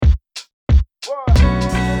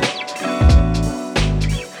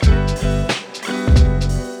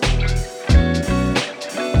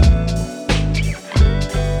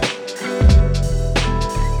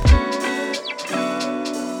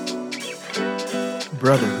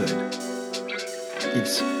Brotherhood.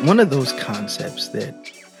 It's one of those concepts that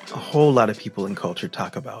a whole lot of people in culture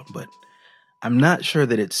talk about, but I'm not sure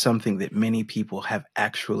that it's something that many people have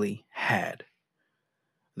actually had.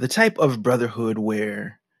 The type of brotherhood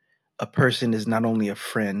where a person is not only a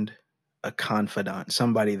friend, a confidant,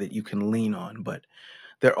 somebody that you can lean on, but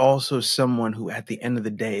they're also someone who, at the end of the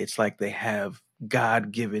day, it's like they have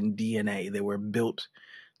God given DNA. They were built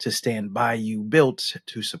to stand by you, built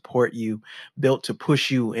to support you, built to push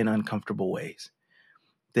you in uncomfortable ways.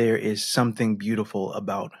 There is something beautiful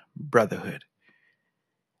about brotherhood.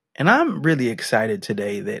 And I'm really excited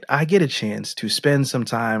today that I get a chance to spend some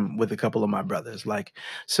time with a couple of my brothers, like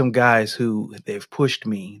some guys who they've pushed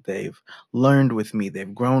me, they've learned with me,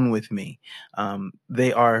 they've grown with me.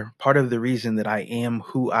 They are part of the reason that I am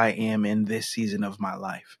who I am in this season of my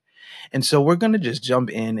life. And so we're going to just jump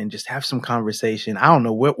in and just have some conversation. I don't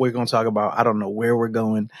know what we're going to talk about. I don't know where we're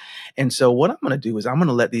going. And so what I'm going to do is I'm going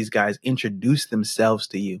to let these guys introduce themselves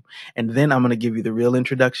to you. And then I'm going to give you the real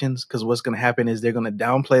introductions, because what's going to happen is they're going to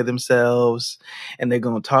downplay themselves and they're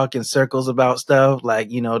going to talk in circles about stuff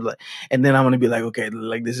and then I'm going to be like, okay,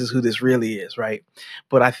 like this is who this really is. Right.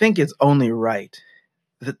 But I think it's only right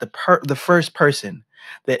that the first person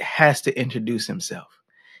that has to introduce himself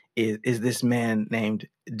is this man named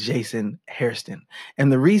Jason Hairston.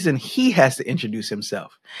 And the reason he has to introduce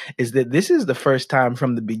himself is that this is the first time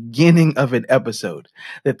from the beginning of an episode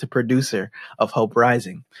that the producer of Hope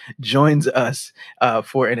Rising joins us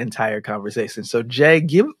for an entire conversation. So Jay,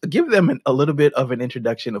 give them a little bit of an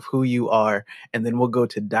introduction of who you are, and then we'll go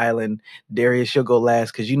to Dylan. Darius, you'll go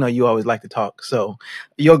last because you know you always like to talk. So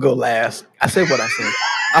you'll go last. I said what I said.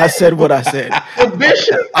 I said what I said.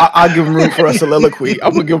 Bishop. I'll give him room for a soliloquy.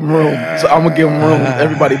 I'm gonna give him room. So I'm gonna give him room.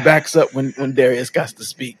 Everybody backs up when Darius got to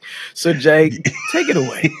speak. So Jay, take it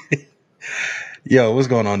away. Yo, what's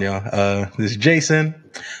going on, y'all? This is Jason.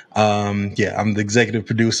 I'm the executive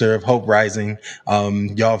producer of Hope Rising.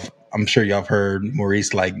 I'm sure y'all have heard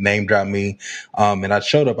Maurice like name drop me. And I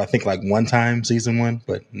showed up, I think, like one time, season 1,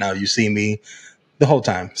 but now you see me the whole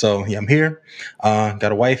time. So yeah, I'm here.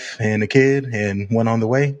 Got a wife and a kid and one on the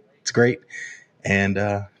way. It's great. And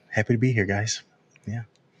happy to be here, guys. Yeah.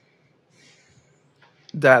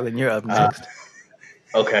 Dylan, you're up next.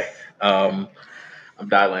 Okay. I'm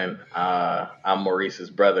Dylan. I'm Maurice's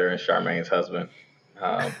brother and Charmaine's husband.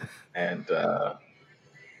 I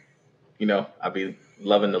be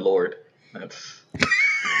loving the Lord. That's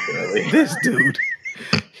really This dude.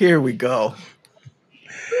 Here we go.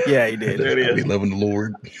 Yeah, he did. There it I be is. loving the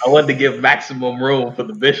Lord. I wanted to give maximum room for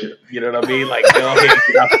the bishop. You know what I mean? Like, go ahead and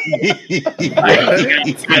get out the way. You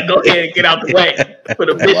gotta go ahead and get out the way for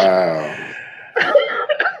the bishop. Wow.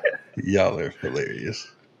 Y'all are hilarious.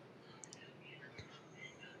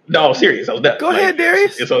 No, I'm serious. I was done. Go ahead,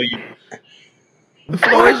 Darius. It's on you. The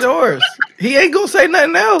floor is yours. He ain't gonna say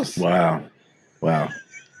nothing else. Wow.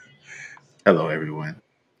 Hello, everyone.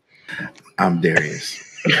 I'm Darius.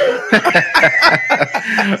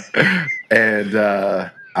 And I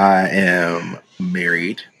am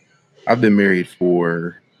married. I've been married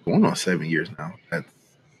for going on 7 years now.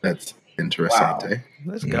 That's interessante. Wow.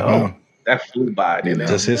 Let's go. Wow. That flew by, didn't it?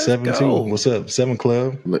 Just hit Let's 7 go. too. What's up? 7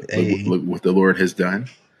 Club. Look Hey. what the Lord has done.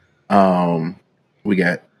 We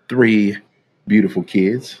got 3 beautiful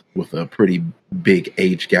kids with a pretty big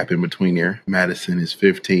age gap in between there. Madison is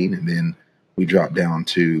 15, and then we drop down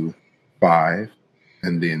to 5,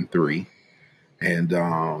 and then 3. And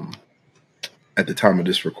at the time of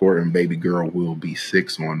this recording, baby girl will be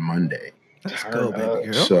 6 on Monday. Let's go,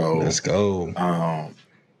 baby girl. So Let's go.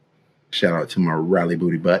 shout out to my Riley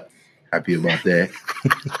booty butt. Happy about that.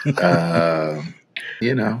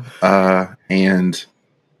 And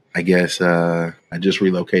I guess I just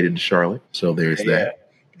relocated to Charlotte, so there's that.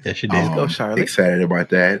 Yes, you did. Let's go, Charlotte. Excited about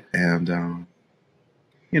that, and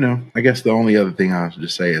I guess the only other thing I'll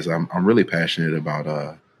just say is I'm really passionate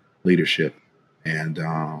about leadership and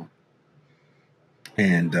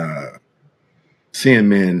seeing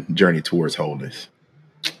men journey towards wholeness.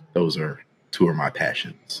 Those are 2 of my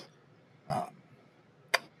passions.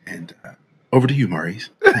 And over to you, Maurice.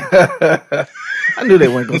 I knew they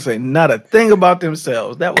weren't gonna say not a thing about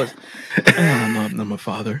themselves. That was I'm a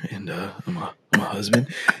father and I'm a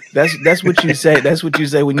husband. That's what you say. That's what you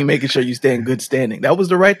say when you're making sure you stay in good standing. That was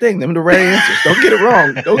the right thing. Them the right answers. Don't get it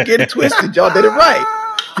wrong. Don't get it twisted. Y'all did it right.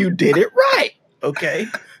 You did it right. Okay.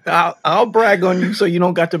 I'll brag on you so you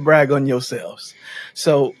don't got to brag on yourselves.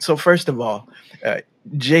 So first of all,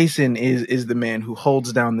 Jason is the man who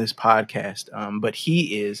holds down this podcast, but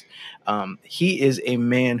he is a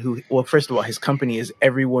man who, well, first of all, his company is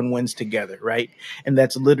everyone wins together, right? And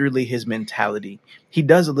that's literally his mentality. He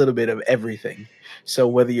does a little bit of everything. So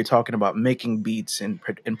whether you're talking about making beats and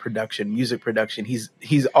production, music production,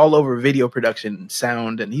 he's all over video production,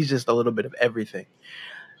 sound, and he's just a little bit of everything.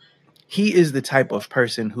 He is the type of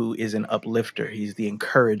person who is an uplifter. He's the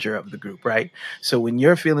encourager of the group, right? So when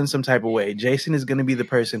you're feeling some type of way, Jason is going to be the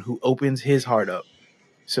person who opens his heart up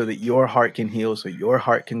so that your heart can heal, so your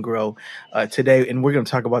heart can grow. Today, and we're going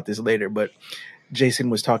to talk about this later, but Jason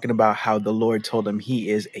was talking about how the Lord told him he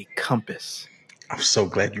is a compass. I'm so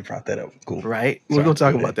glad you brought that up. Cool. Right? We're going to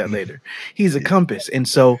talk about that later. He's a compass. And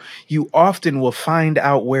so you often will find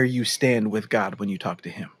out where you stand with God when you talk to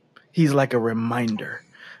him. He's like a reminder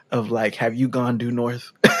of like, have you gone due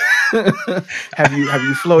north? have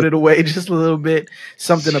you floated away just a little bit?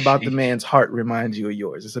 Something about the man's heart reminds you of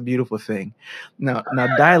yours. It's a beautiful thing. Now,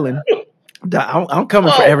 Dylan, I'm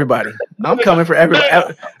coming for everybody. I'm coming for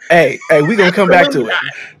everybody. Hey, we gonna come back to it.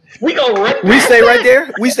 We go. We stay right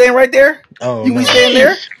there. We staying right there. Oh, we staying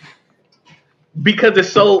there because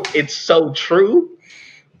it's so true.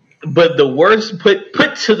 But the words put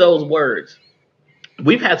to those words.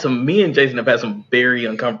 Me and Jason have had some very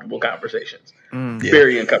uncomfortable conversations.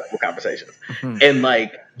 Very uncomfortable conversations. Mm-hmm. And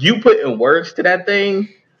like you putting words to that thing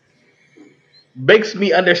makes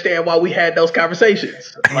me understand why we had those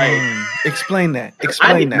conversations. Like explain that.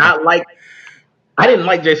 I didn't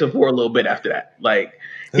like Jason for a little bit after that. Like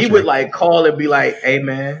he would like call and be like, "Hey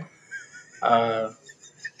man,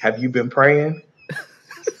 have you been praying?"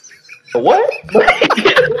 What?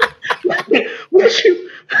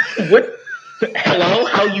 What? Hello,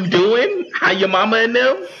 how you doing? How your mama and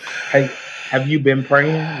them? Hey, have you been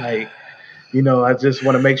praying? Like, I just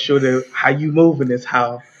want to make sure that how you moving is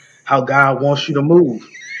how God wants you to move.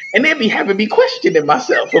 And then be having me questioning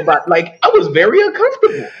myself about, like, I was very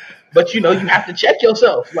uncomfortable. But you have to check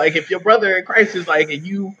yourself. Like, if your brother in Christ is like, and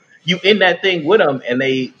you in that thing with them, and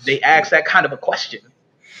they ask that kind of a question,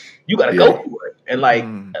 you got to go for it. And like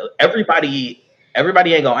everybody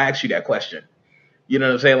ain't gonna ask you that question. You know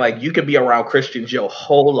what I'm saying? Like you could be around Christians your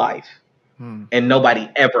whole life and nobody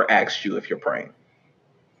ever asks you if you're praying.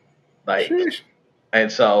 Like, sheesh.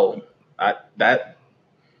 And so that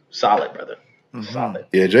solid, brother. Mm-hmm. Solid.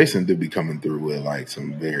 Yeah, Jason did be coming through with like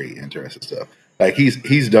some very interesting stuff. Like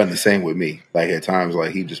he's done the same with me. Like at times,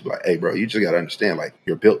 like he just be like, "Hey, bro, you just gotta understand, like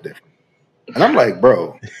you're built different." And I'm like,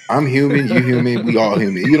 "Bro, I'm human, you human, we all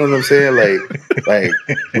human." You know what I'm saying? Like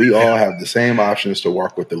we all have the same options to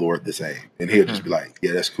walk with the Lord the same. And he'll just be like,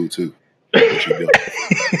 "Yeah, that's cool too." But you built.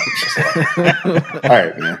 All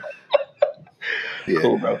right, man. Yeah.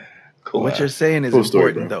 Cool, bro. Cool. What you're saying is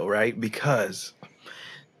important, though, right? Because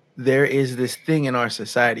there is this thing in our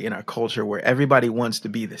society, in our culture, where everybody wants to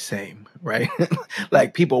be the same, right?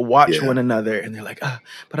 Like people watch one another and they're like,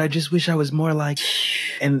 but I just wish I was more like,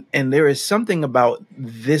 and there is something about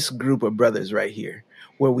this group of brothers right here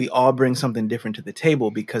where we all bring something different to the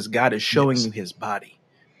table because God is showing you his body,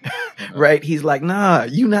 right? He's like, nah,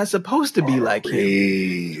 you're not supposed to be like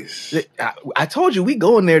him. I told you we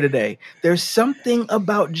going there today. There's something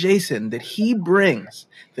about Jason that he brings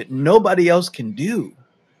that nobody else can do.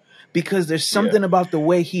 Because there's something about the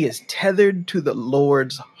way he is tethered to the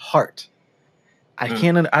Lord's heart. I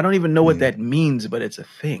don't even know what that means, but it's a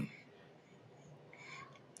thing.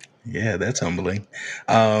 Yeah, that's humbling.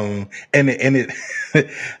 And it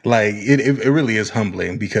like it really is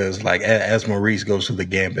humbling because like as Maurice goes through the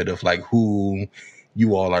gambit of like who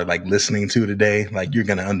you all are like listening to today, like you're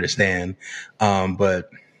gonna understand. But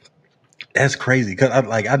that's crazy because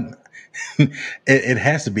it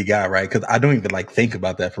has to be God, right? Because I don't even like think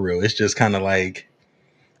about that for real. It's just kind of like,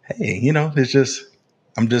 hey, it's just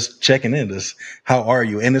I'm just checking in. This, how are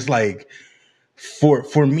you? And it's like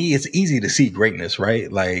for me, it's easy to see greatness,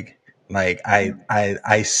 right? Like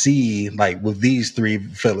I see like with these three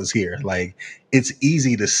fellas here, like it's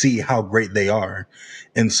easy to see how great they are,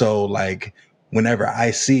 and so like whenever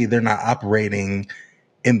I see they're not operating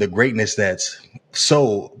in the greatness that's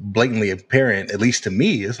so blatantly apparent, at least to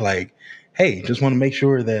me, it's like, hey, just want to make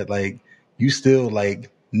sure that like you still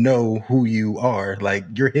like know who you are, like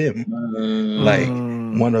you're him. Like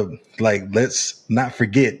want to like let's not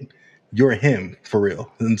forget you're him for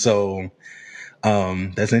real. And so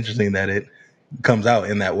that's interesting that it comes out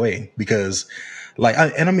in that way because like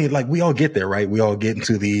I mean like we all get there, right? We all get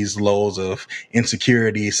into these lows of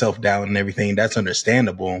insecurity, self-doubt and everything. That's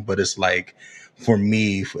understandable, but it's like for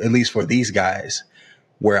me, at least for these guys,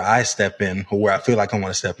 where I step in or where I feel like I want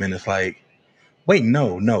to step in, it's like, wait,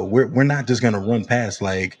 no, we're not just gonna run past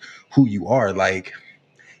like who you are. Like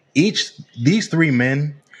these three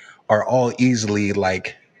men are all easily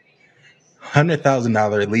like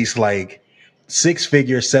 $100,000, at least like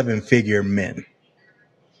 6-figure, 7-figure men.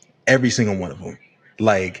 Every single one of them,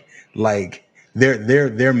 like like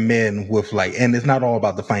they're men with like, and it's not all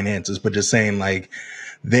about the finances, but just saying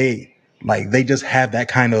they they just have that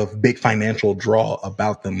kind of big financial draw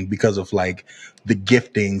about them because of like the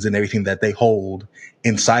giftings and everything that they hold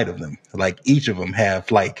inside of them. Like each of them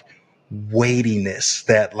have like weightiness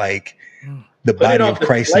that like the Put it body on of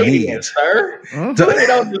Christ display then, needs. sir. So, Put it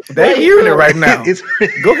on They're display. hearing it Sir. right now. it's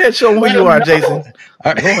Go ahead, show them who Let you them are, know. Jason.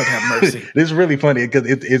 All right. Lord have mercy. This is really funny because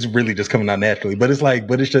it's really just coming out naturally. But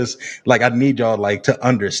it's just like I need y'all like to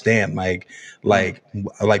understand like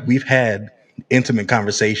we've had intimate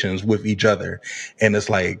conversations with each other, and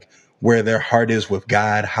it's like where their heart is with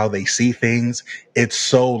God, how they see things. It's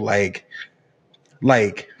so like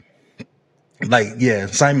yeah,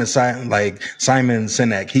 Simon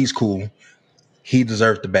Sinek, he's cool. He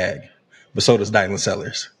deserved the bag, but so does Dylan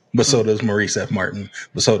Sellers. But so does Maurice F. Martin.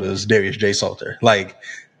 But so does Darius J. Salter. Yeah,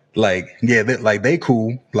 they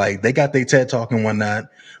cool. Like they got their TED talk and whatnot.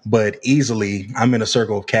 But easily, I'm in a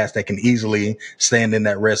circle of cats that can easily stand in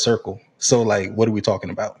that red circle. So like, what are we talking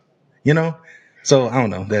about? You know? So I don't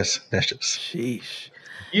know. That's just Sheesh.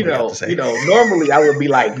 You what I got to know, say. normally I would be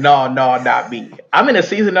like, no, not me. I'm in a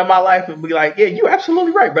season of my life and be like, yeah, you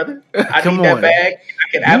absolutely right, brother. I Come need that on. bag.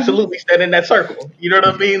 I can absolutely stand in that circle. You know what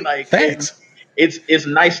I mean? Like, and Facts. it's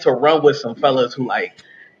nice to run with some fellas who like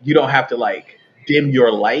you don't have to like dim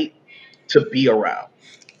your light to be around.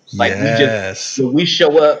 Like Yes. we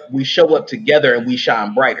show up together and we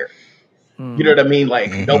shine brighter. You know Mm. what I mean?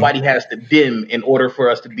 Like Hmm. nobody has to dim in order for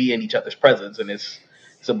us to be in each other's presence, and it's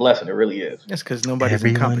a blessing. It really is. That's because nobody's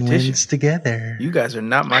in Everyone wins competition. together. You guys are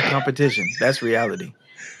not my competition. That's reality.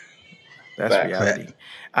 That's Facts. Fact. reality.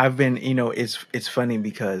 I've been, it's funny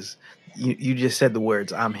because you just said the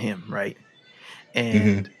words "I'm him," right? Hmm.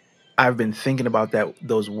 And I've been thinking about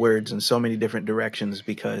those words in so many different directions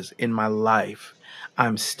because in my life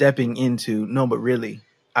I'm stepping into no, but really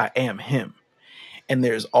I am him. And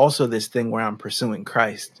there's also this thing where I'm pursuing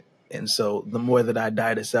Christ. And so the more that I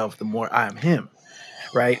die to self, the more I'm him.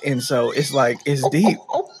 Right. And so it's like it's deep.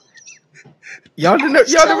 Y'all never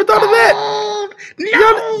thought of that? Y'all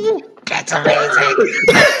No, that's amazing.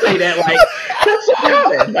 Don't say that like that's so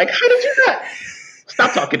common. Like, how did you not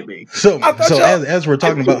stop talking to me? So I thought so y'all as we're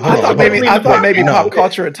talking I'm too, about, I hold I'm thought on, too hold maybe on, early in I the thought wait, maybe podcast no, pop for this.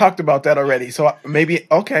 culture had talked about that already. So maybe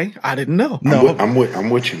okay, I didn't know. no, I'm with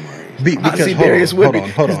you, Maurice. I because see Darius would hold be on,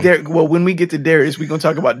 hold because on. well, when we get to Darius, we're gonna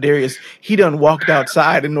talk about Darius. He done walked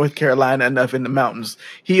outside in North Carolina enough in the mountains.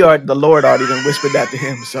 The Lord already done whispered that to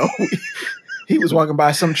him. So he was walking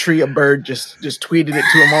by some tree, a bird just tweeted it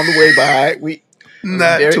to him on the way by.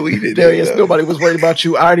 Not tweeted it Darius, though. nobody was worried about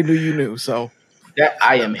you. I already knew you knew. So That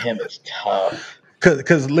I am him is tough.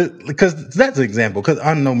 Because that's an example. Because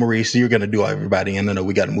I know Maurice, you're gonna do everybody, and I know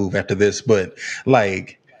we got to move after this. But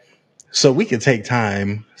like, so we could take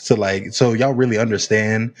time to so y'all really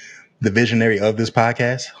understand the visionary of this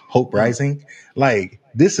podcast, Hope mm, Rising. Like,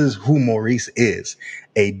 this is who Maurice is: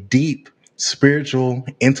 a deep, spiritual,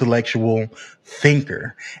 intellectual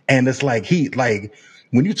thinker. And it's like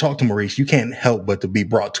when you talk to Maurice, you can't help but to be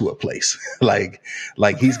brought to a place. like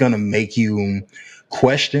he's gonna make you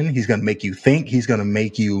question. He's gonna make you think. He's gonna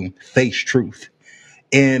make you face truth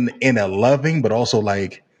in a loving, but also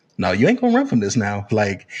like, no, you ain't gonna run from this now.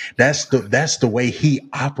 Like that's the way he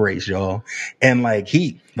operates, y'all. And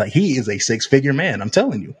he is a 6-figure man. I'm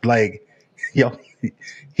telling you, yo,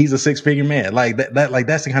 he's a 6-figure man. Like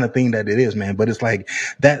that's the kind of thing that it is, man. But it's like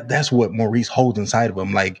that's what Maurice holds inside of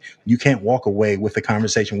him. Like you can't walk away with a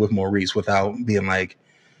conversation with Maurice without being like,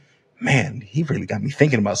 man, he really got me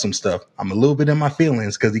thinking about some stuff. I'm a little bit in my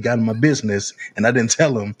feelings because he got in my business and I didn't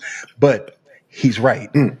tell him, but he's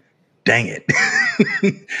right. Mm. Dang it.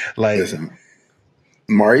 Like, Listen,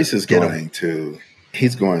 Maurice is get him.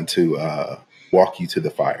 he's going to walk you to the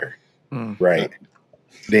fire, mm, right?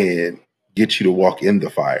 Then get you to walk in the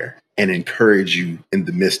fire and encourage you in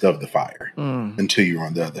the midst of the fire mm, until you're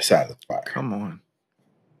on the other side of the fire. come on.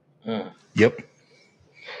 Mm, Yep.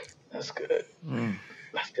 that's good. Mm,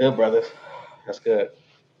 That's good, brothers. That's good.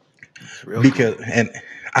 it's real Because, good.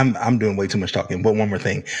 and I'm doing way too much talking, but one more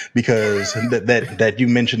thing, because that you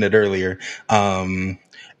mentioned it earlier.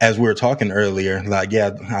 As we were talking earlier, like,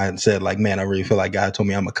 yeah, I had said like, man, I really feel like God told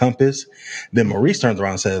me I'm a compass. Then Maurice turns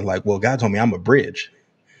around and says like, well, God told me I'm a bridge.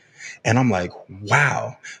 And I'm like,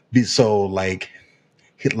 wow. So like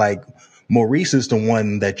Maurice is the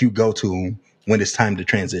one that you go to when it's time to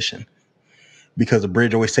transition. because a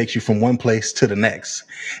bridge always takes you from one place to the next.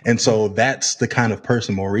 And so that's the kind of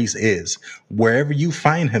person Maurice is. Wherever you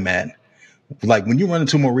find him at, like when you run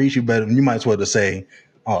into Maurice, you might as well just say,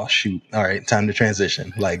 oh shoot, all right, time to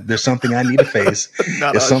transition. Like there's something I need to face.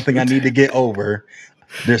 Not It's all something I shoot. need to get over.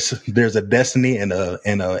 There's a destiny and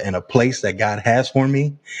a place that God has for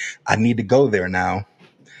me. I need to go there now.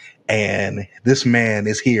 And this man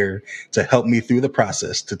is here to help me through the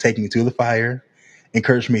process, to take me through the fire,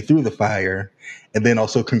 encourage me through the fire, and then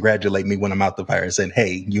also congratulate me when I'm out the fire and saying,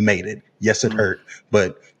 hey, you made it. Yes, it hurt,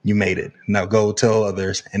 but you made it. Now go tell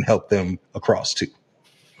others and help them across too.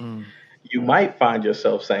 You might find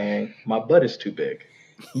yourself saying, "My butt is too big,"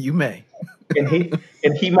 You may. and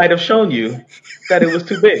he might have shown you that it was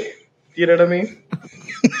too big. You know what I mean?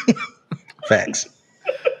 Facts.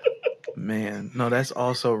 Man, no, that's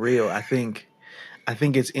also real. I think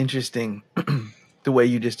it's interesting the way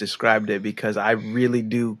you just described it, because I really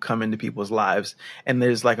do come into people's lives and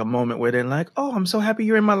there's like a moment where they're like, "Oh, I'm so happy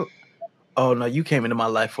you're in my oh no, you came into my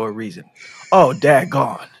life for a reason." Oh,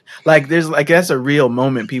 daggone. Like there's like that's a real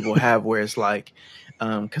moment people have where it's like,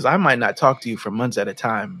 because I might not talk to you for months at a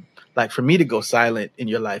time. Like for me to go silent in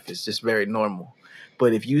your life is just very normal.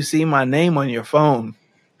 But if you see my name on your phone,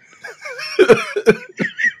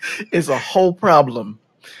 it's a whole problem.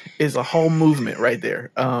 It's a whole movement right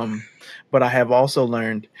there. But I have also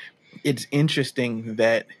learned it's interesting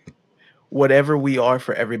that whatever we are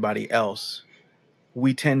for everybody else,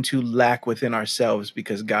 we tend to lack within ourselves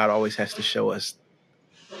because God always has to show us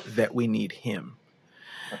that we need him.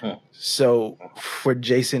 Mhm. So for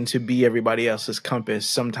Jason to be everybody else's compass,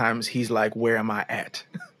 sometimes he's like, where am I at?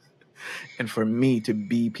 And for me to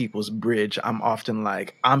be people's bridge, I'm often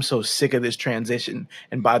like, I'm so sick of this transition.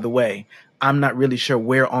 And by the way, I'm not really sure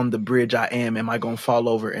where on the bridge I am. Am I going to fall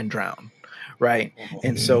over and drown? Right.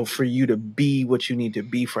 And so for you to be what you need to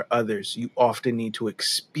be for others, you often need to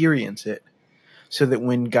experience it so that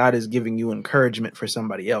when God is giving you encouragement for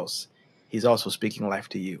somebody else, he's also speaking life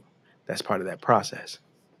to you. That's part of that process.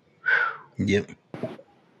 Yep.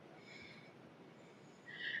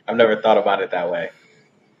 I've never thought about it that way.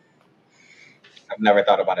 I've never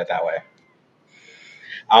thought about it that way.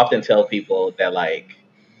 I often tell people that, like,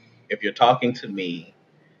 if you're talking to me,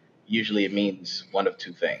 usually it means one of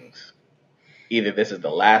two things. Either this is the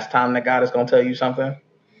last time that God is going to tell you something,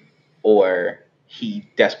 or he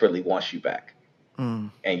desperately wants you back.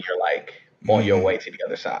 Mm. And you're like on your way to the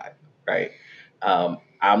other side, right?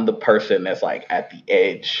 I'm the person that's like at the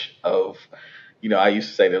edge of, I used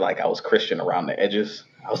to say that like I was Christian around the edges.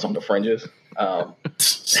 I was on the fringes.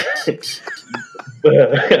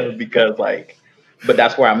 Because like, but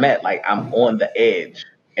that's where I'm at. Like I'm on the edge,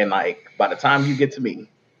 and like by the time you get to me,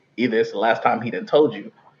 either it's the last time he done told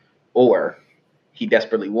you, or he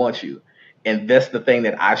desperately wants you. And that's the thing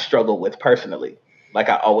that I struggle with personally. Like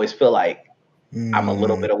I always feel like I'm a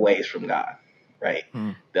little bit away from God, right?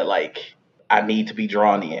 Mm. That like I need to be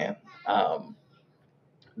drawn in. Um,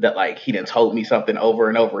 that like he done told me something over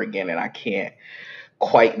and over again, and I can't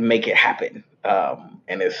quite make it happen.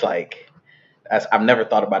 And it's like I've never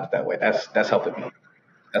thought about it that way. That's helping me.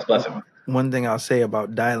 That's blessing me. One thing I'll say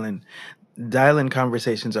about Dylan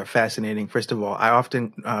conversations are fascinating. First of all, I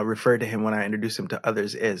often refer to him when I introduce him to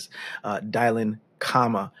others as Dylan,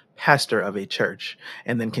 comma, pastor of a church,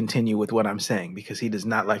 and then continue with what I'm saying because he does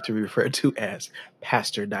not like to be referred to as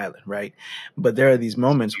Pastor Dylan, right? But there are these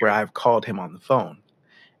moments where I've called him on the phone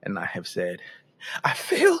and I have said, I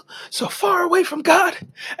feel so far away from God,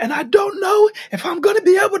 and I don't know if I'm going to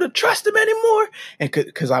be able to trust him anymore. And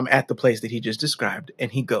because I'm at the place that he just described,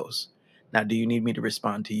 and he goes, now, do you need me to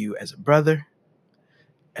respond to you as a brother,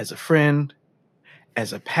 as a friend,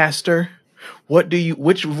 as a pastor? What do you,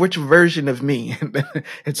 which version of me?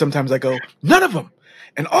 And sometimes I go, none of them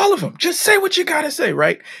and all of them. Just say what you got to say,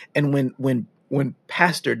 right? And when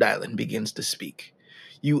Pastor Dylan begins to speak,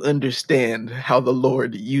 you understand how the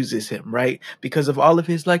Lord uses him, right? Because of all of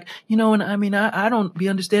his, like, and I mean, I don't be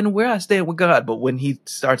understanding where I stand with God. But when he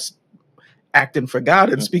starts acting for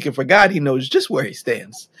God and speaking for God, he knows just where he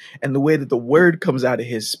stands. And the way that the word comes out of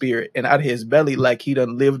his spirit and out of his belly, like he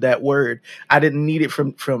done lived that word. I didn't need it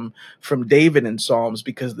from David in Psalms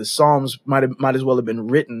because the Psalms might as well have been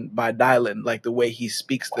written by Dylan, like the way he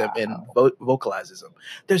speaks them and vocalizes them.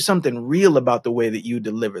 There's something real about the way that you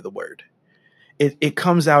deliver the word. It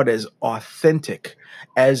comes out as authentic,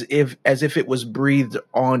 as if it was breathed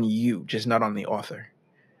on you, just not on the author.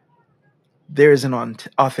 There is an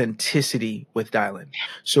authenticity with Dylan.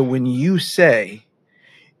 So when you say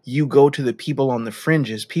you go to the people on the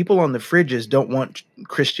fringes don't want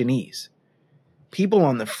Christianese. People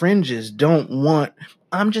on the fringes don't want,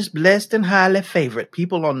 I'm just blessed and highly favored.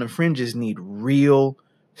 People on the fringes need real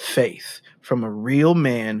faith from a real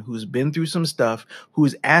man who's been through some stuff,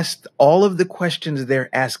 who's asked all of the questions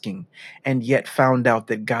they're asking, and yet found out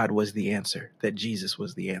that God was the answer, that Jesus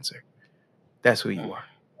was the answer. That's who you are.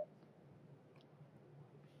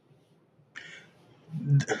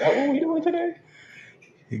 Is that what we doing today?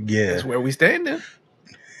 Yeah. That's where we standing.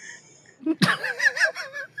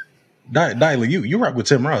 Dylan, you rock with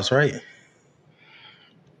Tim Ross, right?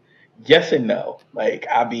 Yes and no. Like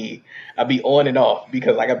I be on and off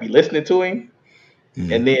because like I be listening to him,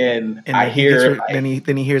 and then And I then he gets hear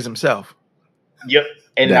then he hears himself. yep,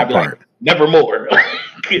 and That I be like, part. nevermore,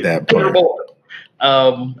 That part. nevermore.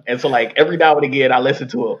 And so like every now and again I listen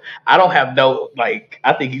to him. I don't have no like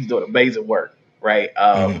I think he's doing amazing work, right?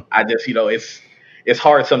 I just it's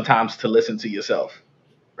hard sometimes to listen to yourself,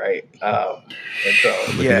 right? And so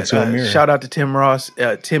Looking into a mirror. Shout out to Tim Ross.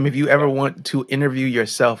 Tim, if you ever want to interview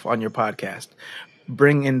yourself on your podcast,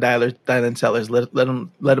 bring in Dylan Sellers. Let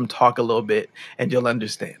him talk a little bit, and you'll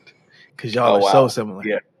understand because y'all are so similar.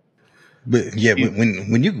 Yeah. But yeah, but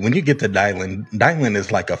when you get to Dylan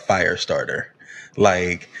is like a fire starter.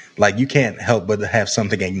 Like you can't help but have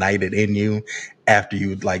something ignited in you after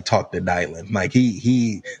you like talk to Dylan. Like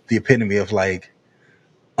he the epitome of like,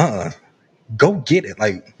 go get it.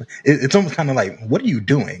 Like it's almost kind of like, what are you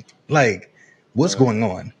doing? Like, what's going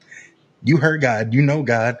on? You heard God, you know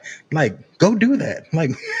God. Like, go do that.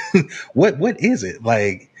 Like, what is it?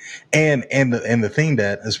 Like, and the thing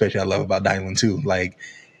that especially I love about Dylan too, like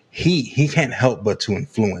he can't help but to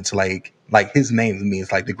influence. Like his name means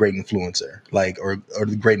like the great influencer, like or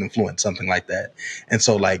the great influence, something like that. And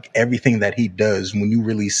so like everything that he does, when you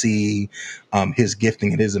really see his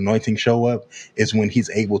gifting and his anointing show up, is when he's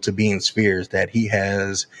able to be in spheres that he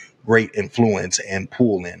has great influence and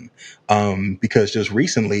pull in. Because just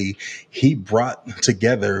recently he brought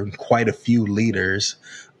together quite a few leaders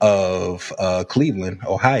of Cleveland,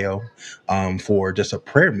 Ohio, for just a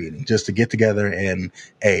prayer meeting, just to get together and,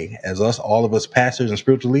 hey, as all of us pastors and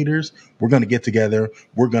spiritual leaders, we're going to get together,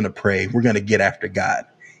 we're going to pray, we're going to get after God.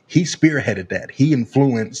 He spearheaded that. He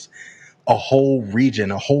influenced a whole region,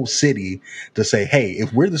 a whole city to say, hey,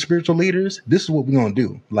 if we're the spiritual leaders, this is what we're going to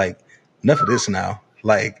do. Like, enough of this now.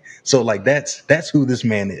 Like, so like that's who this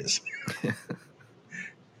man is.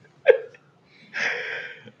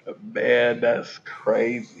 Man, that's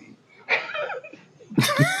crazy.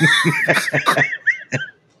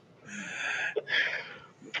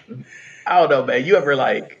 I don't know, man. You ever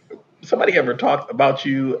like somebody ever talked about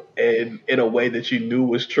you in a way that you knew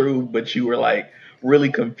was true, but you were like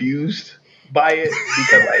really confused by it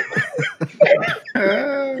because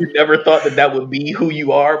like you never thought that would be who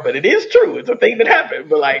you are, but it is true. It's a thing that happened,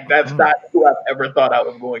 but like that's not who I've ever thought I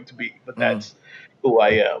was going to be. But that's who I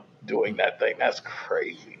am doing that thing. That's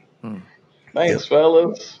crazy. Thanks,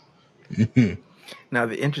 fellas. Now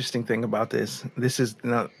the interesting thing about this is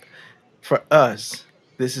now for us.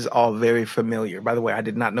 This is all very familiar. By the way, I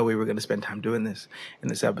did not know we were going to spend time doing this in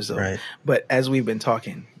this episode. Right. But as we've been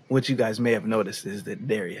talking, what you guys may have noticed is that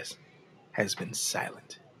Darius has been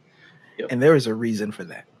silent. Yep. And there is a reason for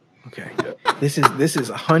that. Okay. Yep. This is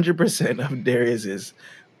 100% of Darius's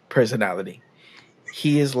personality.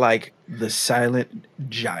 He is like the silent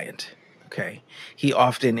giant. Okay. He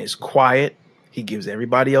often is quiet. He gives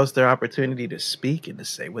everybody else their opportunity to speak and to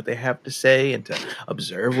say what they have to say and to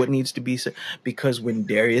observe what needs to be said. Because when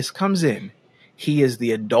Darius comes in, he is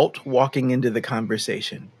the adult walking into the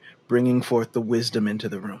conversation, bringing forth the wisdom into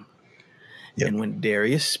the room. Yep. And when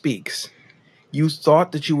Darius speaks, you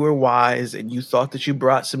thought that you were wise and you thought that you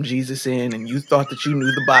brought some Jesus in and you thought that you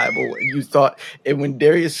knew the Bible and when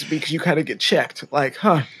Darius speaks, you kind of get checked like,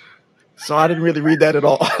 so I didn't really read that at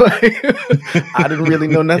all. I didn't really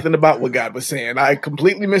know nothing about what God was saying. I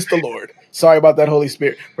completely missed the Lord. Sorry about that, Holy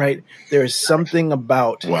Spirit. Right? There is something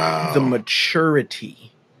about the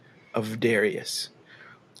maturity of Darius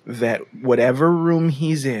that whatever room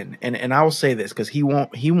he's in, and I will say this because he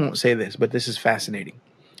won't say this, but this is fascinating.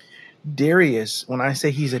 Darius, when I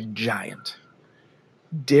say he's a giant,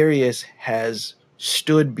 Darius has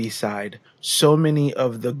stood beside so many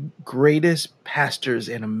of the greatest pastors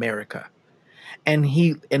in America. And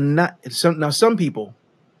some people,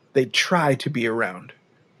 they try to be around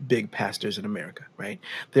big pastors in America, right?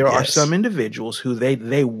 There are some individuals who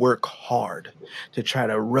they work hard to try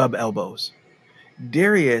to rub elbows.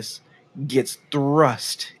 Darius gets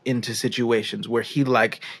thrust into situations where he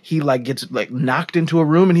gets like knocked into a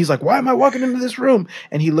room and he's like, why am I walking into this room?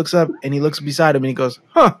 And he looks up and he looks beside him and he goes,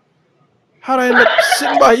 how'd I end up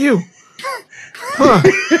sitting by you? Huh.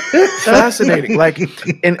 Fascinating. Like,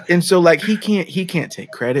 and so like he can't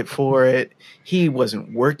take credit for it. He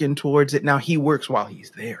wasn't working towards it. Now he works while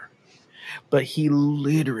he's there. But he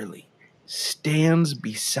literally stands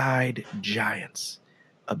beside giants,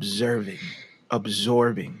 observing,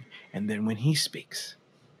 absorbing, and then when he speaks,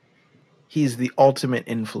 he's the ultimate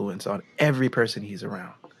influence on every person he's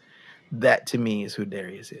around. That to me is who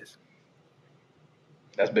Darius is.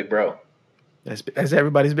 That's big bro. That's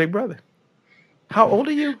everybody's big brother. How old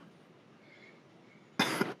are you?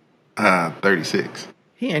 36.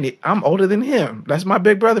 I'm older than him. That's my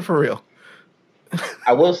big brother for real.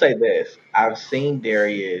 I will say this: I've seen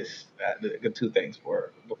Darius. Two things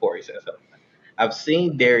before he says something. I've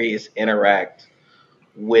seen Darius interact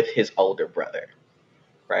with his older brother,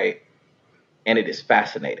 right? And it is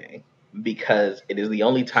fascinating because it is the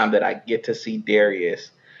only time that I get to see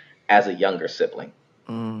Darius as a younger sibling,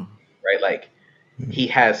 right? Like he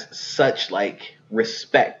has such like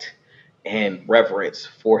respect and reverence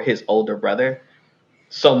for his older brother,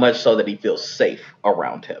 so much so that he feels safe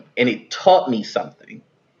around him. And it taught me something,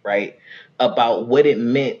 right, about what it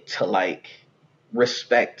meant to like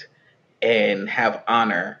respect and have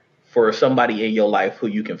honor for somebody in your life who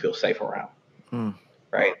you can feel safe around,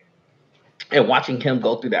 right? And watching him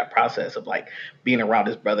go through that process of like being around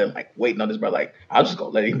his brother and like waiting on his brother, like I'm just gonna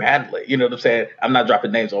let him handle it. You know what I'm saying? I'm not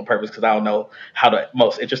dropping names on purpose because I don't know how the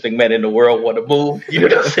most interesting men in the world want to move. You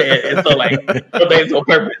know what I'm saying? And so like no names on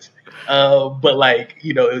purpose. But like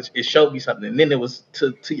it showed me something. And then it was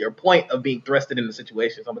to your point of being thrusted into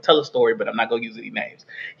situations. I'm gonna tell a story, but I'm not gonna use any names.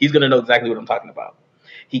 He's gonna know exactly what I'm talking about.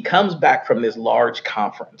 He comes back from this large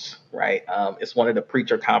conference, right? It's one of the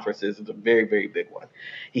preacher conferences. It's a very, very big one.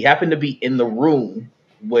 He happened to be in the room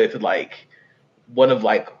with like one of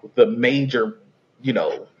like the major,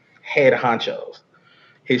 head honchos.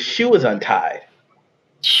 His shoe is untied.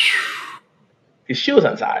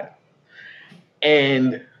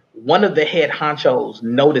 And one of the head honchos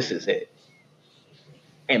notices it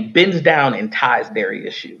and bends down and ties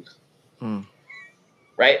Darius' shoes.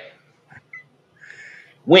 Right?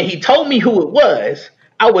 When he told me who it was,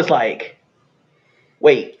 I was like,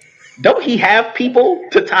 wait, don't he have people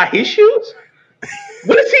to tie his shoes?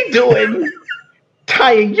 What is he doing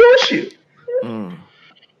tying your shoe?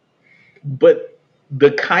 But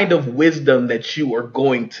the kind of wisdom that you are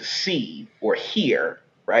going to see or hear,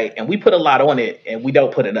 right? And we put a lot on it and we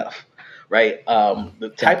don't put enough, right?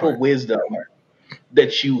 The type of wisdom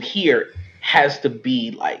that you hear has to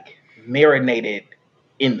be like marinated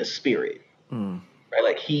in the spirit, right?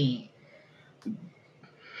 Like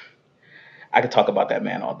I could talk about that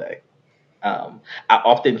man all day. I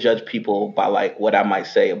often judge people by like what I might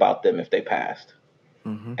say about them if they passed,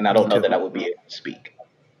 and I don't know that I would be able to speak.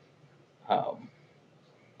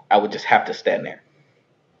 I would just have to stand there.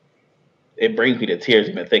 It brings me to tears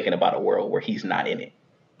even thinking about a world where he's not in it.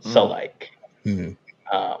 So like, yeah,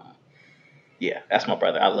 that's my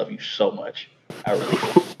brother. I love you so much. I really do.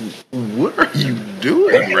 What are you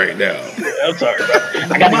doing right now? I'm sorry, bro.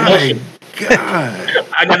 I got emotional. God.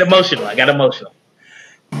 I got emotional.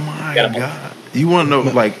 My God. You want to know,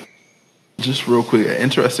 like, just real quick, an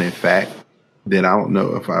interesting fact that I don't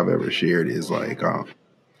know if I've ever shared is like, I've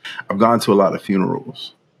gone to a lot of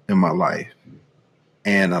funerals in my life,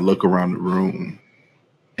 and I look around the room,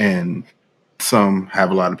 and some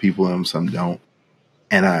have a lot of people in them, some don't.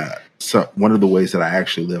 And so one of the ways that I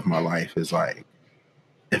actually live my life is like,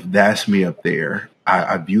 if that's me up there,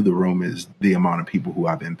 I view the room as the amount of people who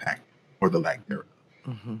I've impacted or the lack thereof.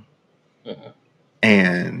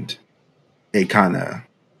 And it kind of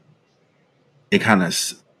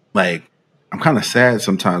like, I'm kind of sad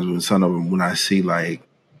sometimes with some of them when I see like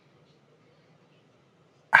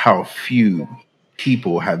how few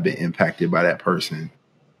people have been impacted by that person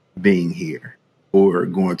being here or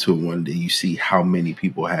going to one that you see how many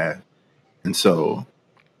people have. And so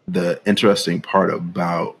the interesting part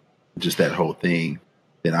about just that whole thing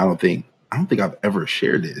that I don't think I've ever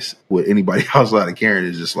shared this with anybody outside of Karen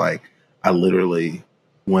is just like, I literally,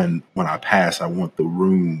 when I pass, I want the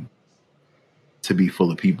room to be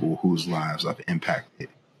full of people whose lives I've impacted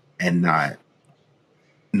and not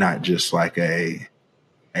just like a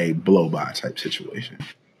blow by type situation.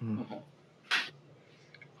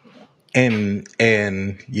 And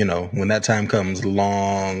when that time comes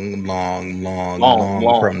long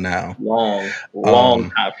from now,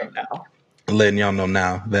 long time from now, letting y'all know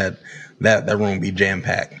now that room be jam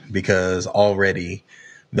packed, because already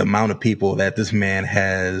the amount of people that this man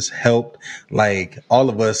has helped, like all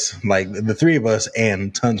of us, like the three of us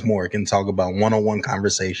and tons more, can talk about one-on-one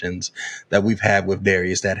conversations that we've had with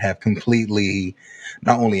Darius that have completely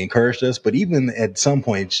not only encouraged us, but even at some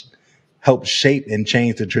points helped shape and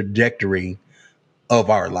change the trajectory of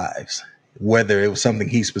our lives, whether it was something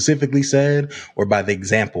he specifically said or by the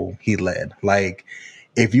example he led. Like,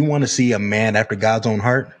 if you want to see a man after God's own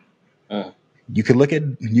heart, you could look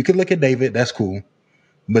at David. That's cool,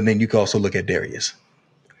 but then you could also look at Darius,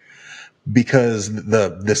 because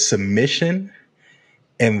the submission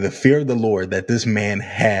and the fear of the Lord that this man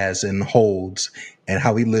has and holds, and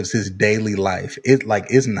how he lives his daily life,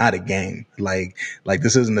 it's not a game. Like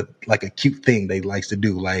this isn't like a cute thing that he likes to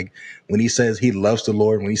do. Like, when he says he loves the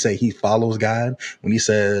Lord, when he say he follows God, when he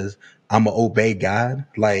says I'm gonna obey God,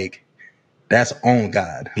 like, that's on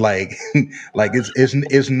God. Like,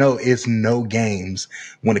 it's no games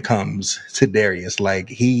when it comes to Darius. Like,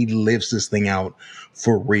 he lives this thing out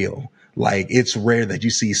for real. Like, it's rare that you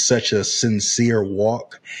see such a sincere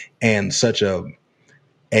walk and such a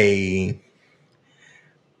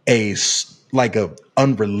like a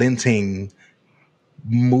unrelenting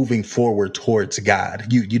moving forward towards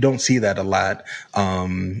God. You don't see that a lot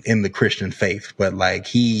in the Christian faith, but like,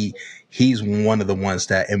 he's one of the ones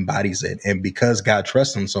that embodies it. And because God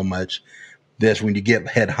trusts him so much, that's when you get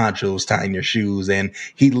head honchos tying your shoes, and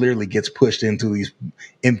he literally gets pushed into these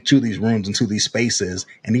rooms, into these spaces,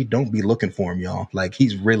 and he don't be looking for him, y'all. Like,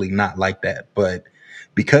 he's really not like that. But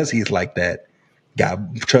because he's like that,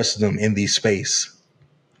 God trusts him in these space.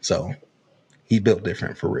 So he built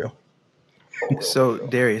different for real. So,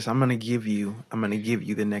 Darius, I'm gonna give you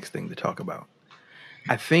the next thing to talk about.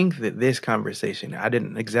 I think that this conversation, I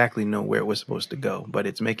didn't exactly know where it was supposed to go, but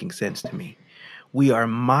it's making sense to me. We are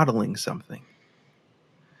modeling something.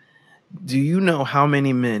 Do you know how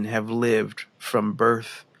many men have lived from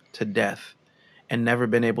birth to death and never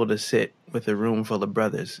been able to sit with a room full of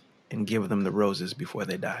brothers and give them the roses before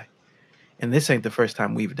they die? And this ain't the first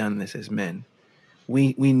time we've done this as men.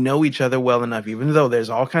 We know each other well enough, even though there's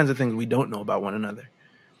all kinds of things we don't know about one another.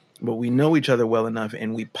 But we know each other well enough,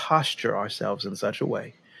 and we posture ourselves in such a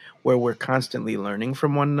way where we're constantly learning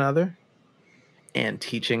from one another and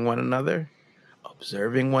teaching one another,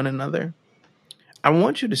 observing one another. I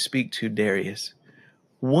want you to speak to Darius.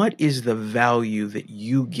 What is the value that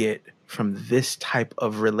you get from this type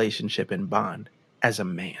of relationship and bond as a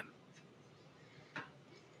man?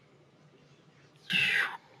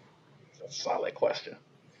 That's a solid question.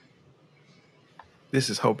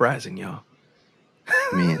 This is Hope Rising, y'all.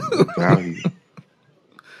 Man, the value.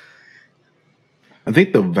 I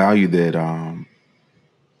think the value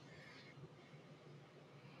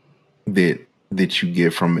that you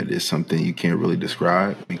get from it is something you can't really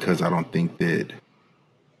describe, because I don't think that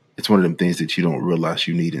it's one of them things that you don't realize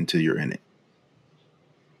you need until you're in it.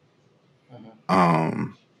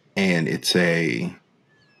 And it's a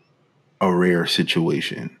rare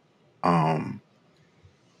situation. And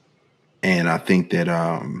I think that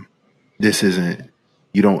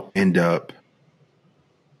you don't end up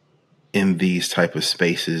in these type of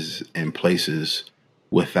spaces and places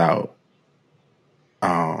without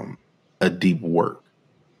a deep work,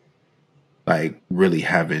 like really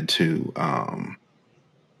having to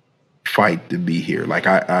fight to be here. Like,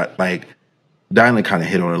 I like Dylan kind of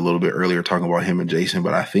hit on it a little bit earlier, talking about him and Jason,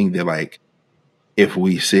 but I think that, like, if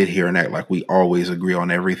we sit here and act like we always agree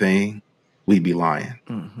on everything, we'd be lying.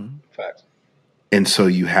 Mm-hmm. Facts. And so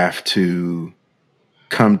you have to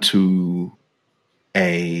come to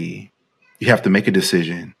you have to make a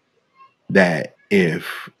decision that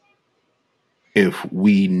if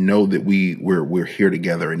we know that we're here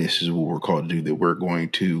together and this is what we're called to do, that we're going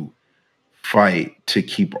to fight to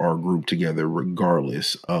keep our group together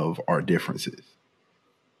regardless of our differences.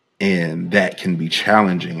 And that can be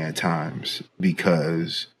challenging at times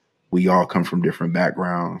because we all come from different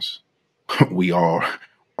backgrounds.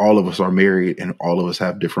 All of us are married and all of us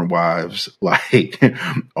have different wives. Like,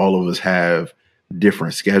 all of us have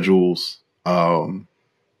different schedules. All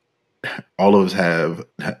of us have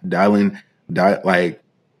like,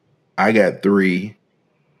 I got 3.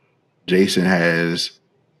 Jason has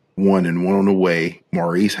 1 and 1 on the way.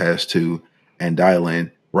 Maurice has 2, and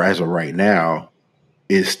Dylan, as of right now,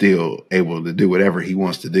 is still able to do whatever he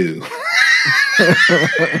wants to do.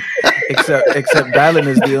 except Dylan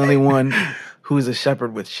is the only one who's a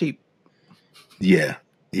shepherd with sheep. Yeah.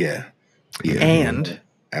 And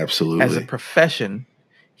absolutely, as a profession,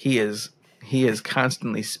 he is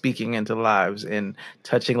constantly speaking into lives and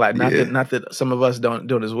touching lives. Not that some of us don't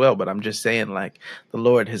do it as well, but I'm just saying, like, the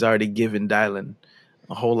Lord has already given Dylan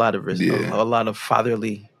a whole lot of a lot of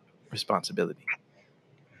fatherly responsibility.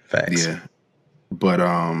 Facts. Yeah, but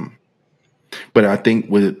I think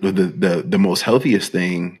with the most healthiest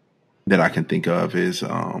thing that I can think of is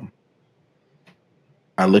I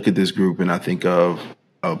look at this group and I think of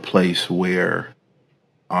a place where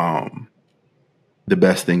the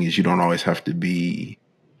best thing is you don't always have to be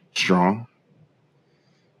strong.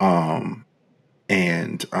 I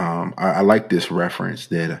like this reference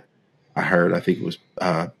that I heard. I think it was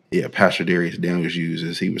Pastor Darius Daniels used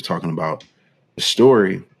as he was talking about the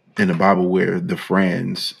story in the Bible where the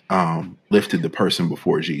friends lifted the person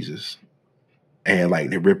before Jesus, and like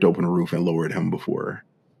they ripped open the roof and lowered him before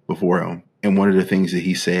him. And one of the things that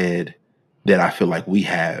he said that I feel like we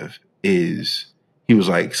have is he was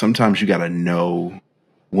like, sometimes you got to know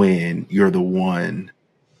when you're the one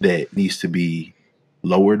that needs to be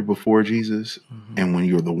lowered before Jesus and when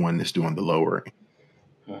you're the one that's doing the lowering.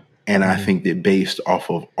 And I think that based off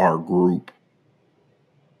of our group,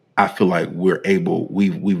 I feel like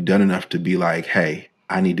we've done enough to be like, hey,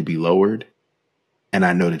 I need to be lowered, and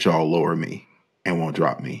I know that y'all lower me and won't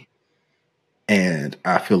drop me. And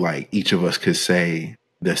I feel like each of us could say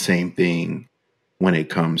the same thing when it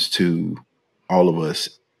comes to all of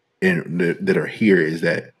us that are here, is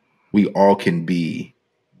that we all can be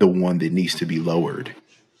the one that needs to be lowered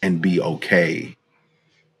and be okay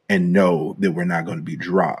and know that we're not going to be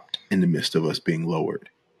dropped in the midst of us being lowered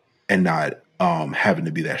and not having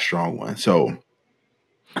to be that strong one. So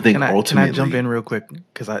I think ultimately, can I jump in real quick?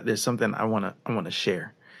 Because there's something I want to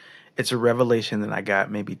share. It's a revelation that I got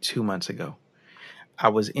maybe 2 months ago. I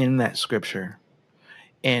was in that scripture,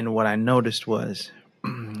 and what I noticed was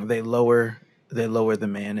they lower the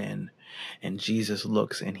man in, and Jesus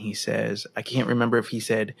looks and he says, I can't remember if he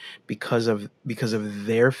said because of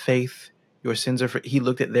their faith your sins are he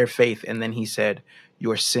looked at their faith and then he said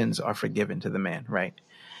your sins are forgiven to the man, right?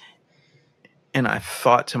 And I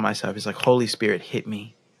thought to myself, it's like Holy Spirit hit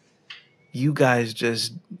me. You guys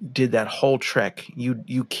just did that whole trek.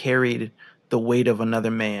 You carried the weight of another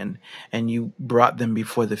man and you brought them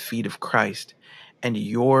before the feet of Christ, and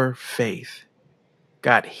your faith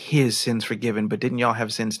got his sins forgiven. But didn't y'all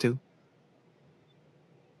have sins too?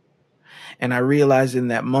 And I realized in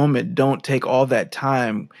that moment, don't take all that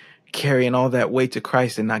time carrying all that weight to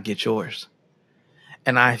Christ and not get yours.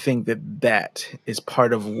 And I think that is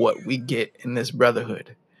part of what we get in this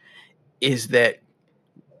brotherhood, is that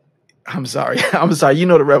I'm sorry. You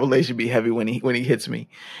know, the revelation be heavy when he hits me.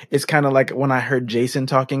 It's kind of like when I heard Jason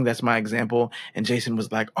talking, that's my example. And Jason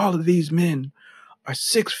was like, all of these men are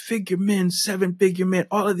 6-figure men, 7-figure men,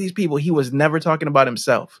 all of these people. He was never talking about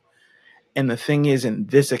himself. And the thing is, in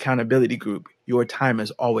this accountability group, your time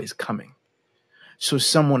is always coming. So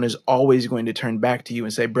someone is always going to turn back to you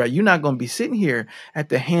and say, bro, you're not going to be sitting here at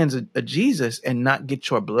the hands of Jesus and not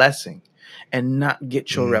get your blessing and not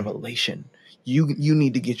get your revelation. You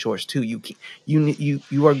need to get yours too.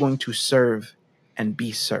 You are going to serve and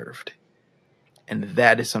be served. And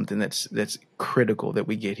that is something that's critical that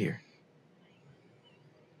we get here.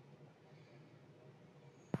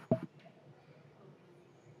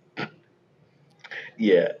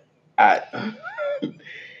 Yeah.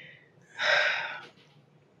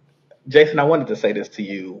 Jason, I wanted to say this to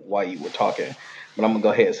you while you were talking, but I'm gonna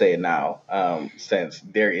go ahead and say it now, since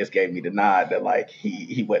Darius gave me the nod that like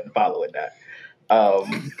he wasn't following that.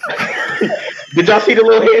 Did y'all see the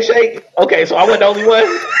little handshake? Okay, so I wasn't the only one.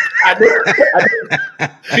 I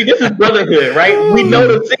did. See, this is brotherhood, right? We know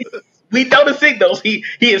the signals. We know the signals. He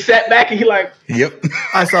had sat back and he like, Yep.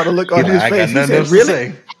 I saw the look on his face. He said, really?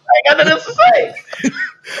 I ain't got nothing else to say.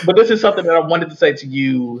 But this is something that I wanted to say to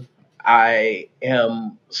you. I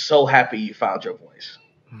am so happy you found your voice.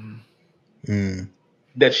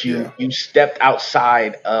 That you stepped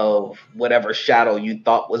outside of whatever shadow you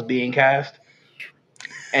thought was being cast,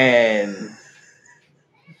 and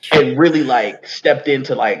really like stepped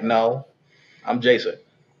into like, no, I'm Jason,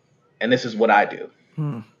 and this is what I do,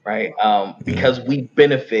 right? Because we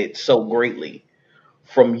benefit so greatly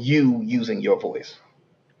from you using your voice,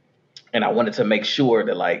 and I wanted to make sure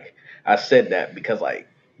that like I said that because like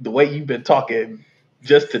the way you've been talking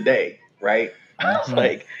just today, right? I was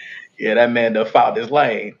like, yeah, that man done found his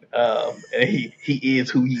lane, and he is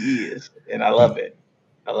who he is, and I love it.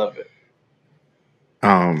 I love it.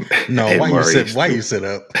 No, why you sit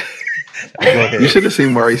up? Go ahead. You should have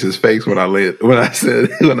seen Maurice's face when I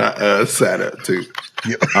sat up too.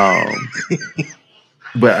 Yeah.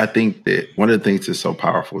 But I think that one of the things that's so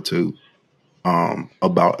powerful too,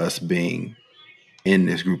 about us being in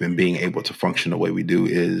this group and being able to function the way we do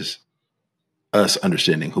is us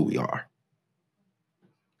understanding who we are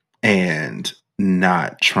and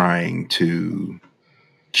not trying to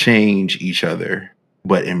change each other,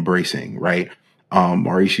 but embracing, right?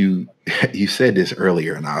 Maurice, you said this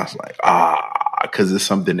earlier, and I was like, because it's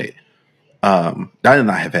something that Diane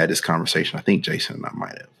and I have had this conversation. I think Jason and I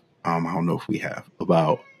might have. I don't know if we have,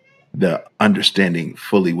 about the understanding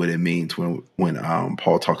fully what it means when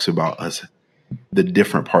Paul talks about us the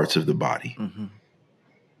different parts of the body. Mm-hmm.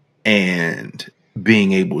 And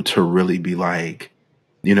being able to really be like,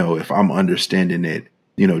 if I'm understanding it,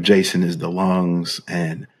 Jason is the lungs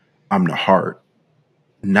and I'm the heart,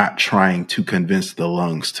 not trying to convince the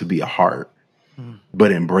lungs to be a heart,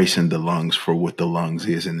 but embracing the lungs for what the lungs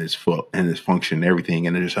is and its function and everything,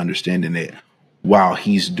 and just understanding that while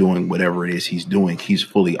he's doing whatever it is he's doing, he's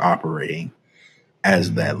fully operating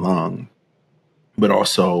as that lung, but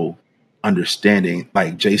also understanding,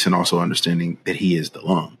 like Jason also understanding that he is the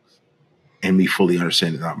lungs, and me fully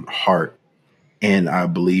understanding that I'm the heart. And I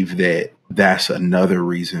believe that that's another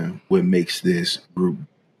reason what makes this group,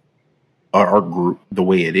 our group, the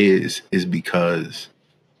way it is because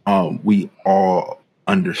we all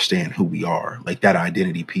understand who we are. Like that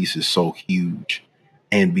identity piece is so huge.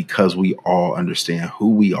 And because we all understand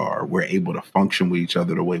who we are, we're able to function with each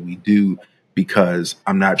other the way we do, because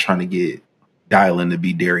I'm not trying to get Dylan to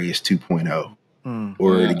be Darius 2.0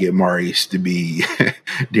 or to get Maurice to be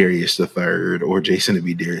Darius the third or Jason to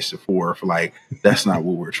be Darius the fourth. Like, that's not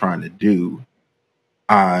what we're trying to do.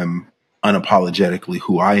 I'm unapologetically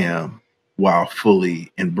who I am while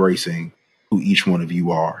fully embracing who each one of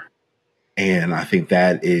you are. And I think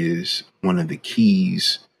that is one of the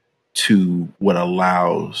keys to what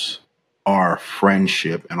allows our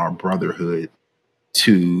friendship and our brotherhood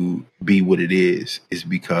to be what it is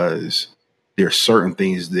because there are certain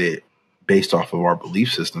things that, based off of our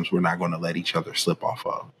belief systems, we're not going to let each other slip off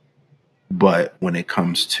of. But when it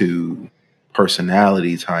comes to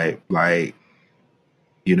personality type, like,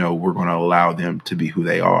 we're going to allow them to be who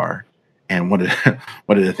they are. And one of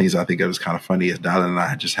the things I think that was kind of funny is Dylan and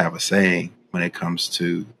I just have a saying when it comes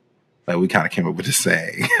to, like, we kind of came up with this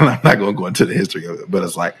saying, and I'm not going to go into the history of it, but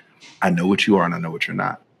it's like, I know what you are and I know what you're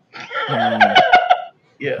not.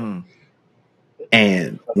 Yeah.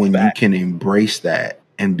 And when you can embrace that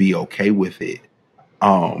and be okay with it,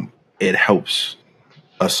 it helps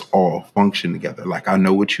us all function together. Like, I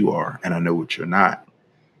know what you are and I know what you're not.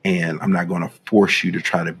 And I'm not going to force you to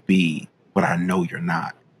try to be what I know you're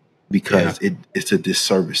not, because it's a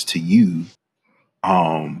disservice to you,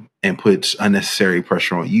 and puts unnecessary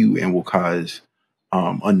pressure on you and will cause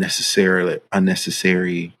unnecessary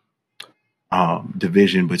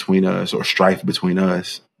division between us or strife between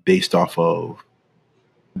us based off of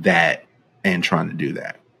that and trying to do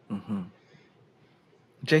that.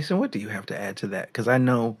 Jason, what do you have to add to that? Because I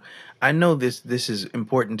know this is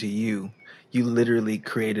important to you. You literally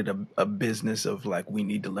created a business of, like, we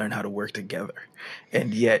need to learn how to work together,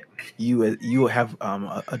 and yet you have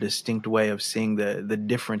a distinct way of seeing the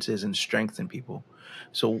differences and strengths in people.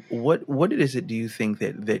 So what is it, do you think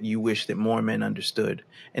that you wish that more men understood,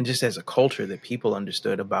 and just as a culture that people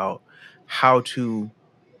understood, about how to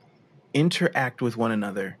interact with one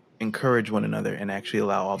another, encourage one another, and actually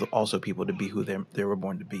allow also people to be who they were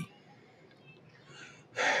born to be?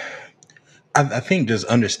 I think just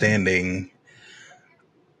understanding,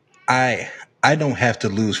 I don't have to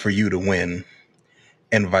lose for you to win,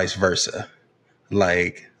 and vice versa.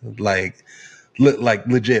 Like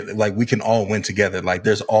legit, like we can all win together. Like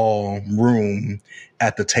there's all room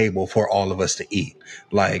at the table for all of us to eat.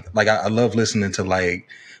 Like I love listening to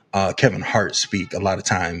Kevin Hart speak a lot of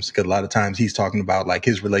times, because a lot of times he's talking about like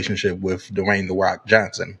his relationship with Dwayne "The Rock"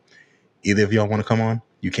 Johnson. Either of y'all want to come on,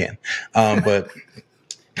 you can. But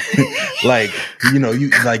like,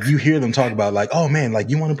 you hear them talk about like, oh man, like,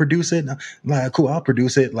 you want to produce it? Like, cool, I'll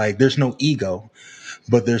produce it. Like, there's no ego.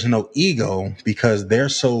 But there's no ego because they're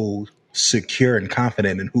so secure and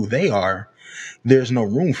confident in who they are. There's no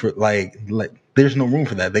room for there's no room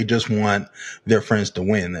for that. They just want their friends to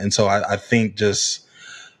win. And so I think just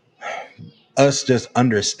us just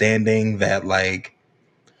understanding that, like,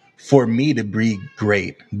 for me to be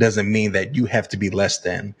great doesn't mean that you have to be less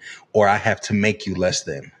than, or I have to make you less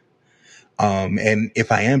than. And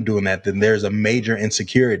if I am doing that, then there's a major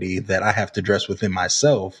insecurity that I have to address within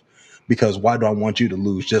myself, because why do I want you to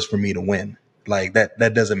lose just for me to win? Like that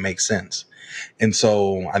doesn't make sense. And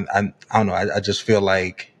so I don't know. I just feel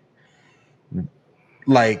like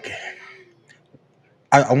I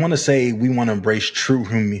want to say we want to embrace true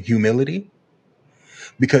humility,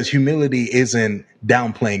 because humility isn't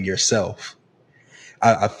downplaying yourself.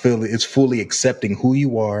 I feel it's fully accepting who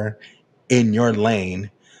you are in your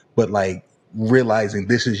lane, but like realizing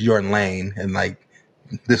this is your lane, and like,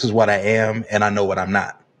 this is what I am and I know what I'm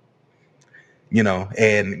not,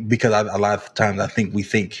 and because a lot of times I think we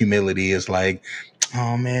think humility is like,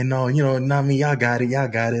 oh man, no, not me. Y'all got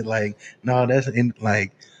it. Like, no,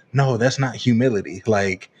 no, that's not humility.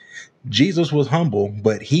 Like, Jesus was humble,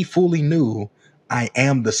 but he fully knew I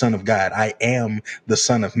am the Son of God. I am the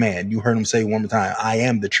Son of Man. You heard him say one more time, I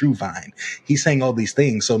am the true vine. He's saying all these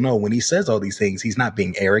things. So no, when he says all these things, he's not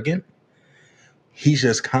being arrogant. He's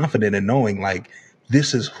just confident in knowing like,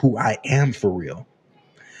 this is who I am for real.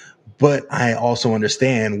 But I also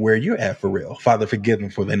understand where you're at for real. Father, forgive them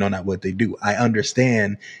for they know not what they do. I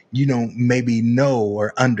understand you don't maybe know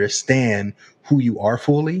or understand who you are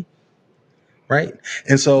fully. Right.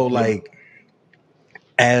 And so like,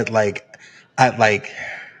 as like, I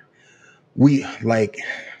we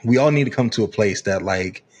all need to come to a place that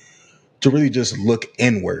like to really just look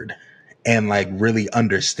inward and like really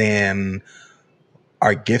understand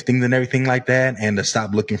our giftings and everything like that, and to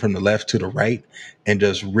stop looking from the left to the right and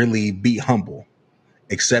just really be humble,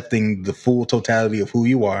 accepting the full totality of who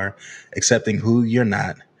you are, accepting who you're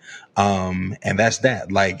not. And that's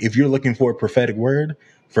that. Like, if you're looking for a prophetic word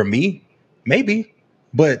for me, maybe,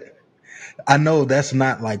 but I know that's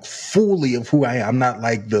not like fully of who I am. I'm not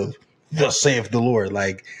like the saith the Lord.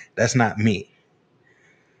 Like, that's not me.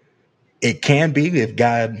 It can be if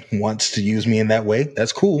God wants to use me in that way.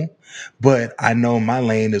 That's cool. But I know my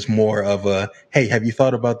lane is more of a, hey, have you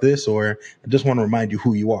thought about this? Or I just want to remind you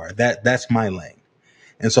who you are. That's my lane.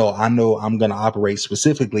 And so I know I'm going to operate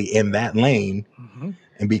specifically in that lane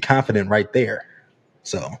and be confident right there.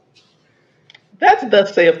 So That's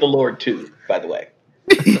thus saith the Lord too, by the way.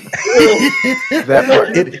 That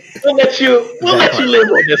part. We'll let you That part. live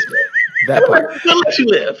on this one. That part. We'll let you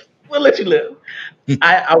live. We'll let you live.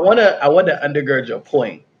 I wanna undergird your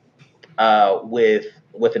point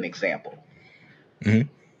with an example. mhm.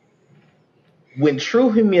 When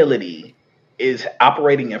true humility is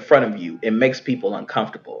operating in front of you, it makes people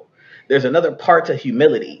uncomfortable. There's another part to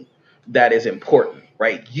humility that is important,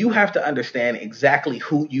 right? You have to understand exactly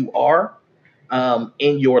who you are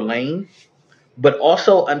in your lane, but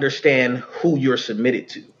also understand who you're submitted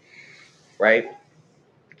to, right?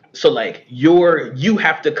 So like you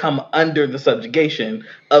have to come under the subjugation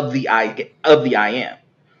of the I am,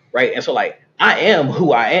 right? And so like I am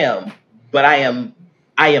who I am, but I am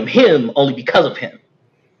him only because of him,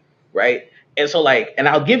 right? And so like, and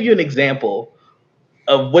I'll give you an example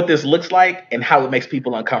of what this looks like and how it makes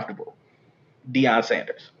people uncomfortable. Deion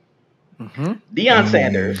Sanders. Deion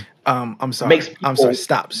Sanders I'm sorry. makes I'm sorry. people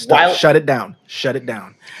Stop. wild. Shut it down. Shut it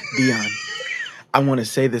down. Dion, I want to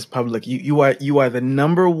say this public. You are the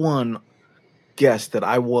number one guest that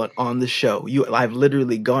I want on the show. I've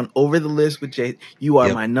literally gone over the list with Jay. You are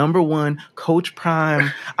Yep. my number one, Coach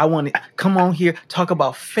Prime. I want to come on here, talk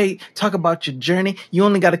about faith, talk about your journey. You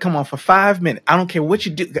only got to come on for 5 minutes. I don't care what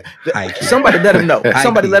you do. Somebody let him know.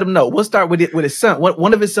 Somebody let him know. We'll start with his son.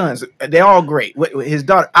 One of his sons. They're all great. His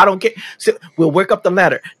daughter. I don't care. So we'll work up the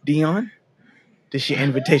ladder. Dion, this is your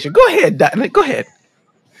invitation. Go ahead. Go ahead.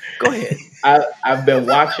 Go ahead. I've been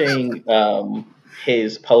watching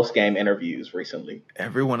his post game interviews recently,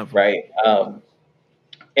 Every one of them. right?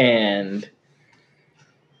 And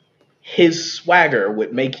his swagger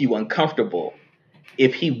would make you uncomfortable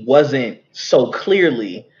if he wasn't so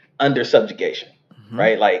clearly under subjugation,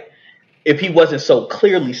 right? Like if he wasn't so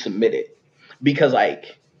clearly submitted, because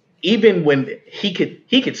like even when he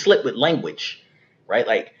could slip with language, right?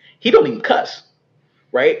 Like he don't even cuss,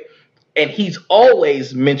 right? And he's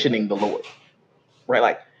always mentioning the Lord, right?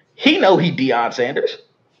 Like he know he Deion Sanders,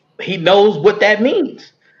 he knows what that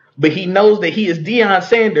means, but he knows that he is Deion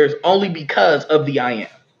Sanders only because of the I am.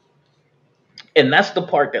 And that's the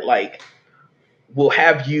part that like will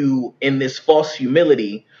have you in this false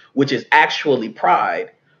humility, which is actually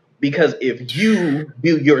pride. Because if you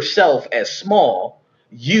view yourself as small,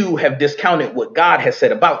 you have discounted what God has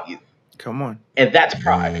said about you. Come on. And that's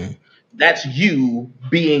pride. That's you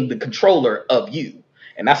being the controller of you.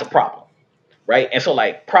 And that's a problem. Right. And so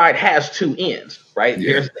like pride has two ends, right?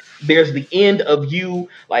 Yeah. There's the end of you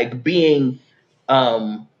like being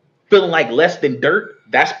feeling like less than dirt.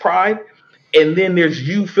 That's pride. And then there's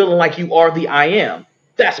you feeling like you are the I am.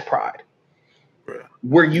 That's pride.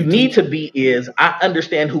 Where you need to be is I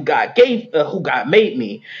understand who God made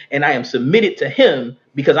me, and I am submitted to Him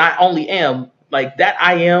because I only am like that.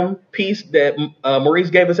 I am piece that Maurice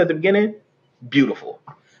gave us at the beginning. Beautiful.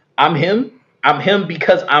 I'm Him. I'm Him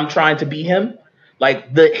because I'm trying to be Him.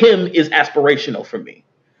 Like the Him is aspirational for me.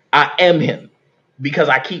 I am Him because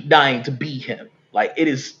I keep dying to be Him. Like it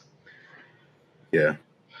is. Yeah.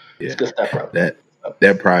 It's Yeah. good stuff, bro.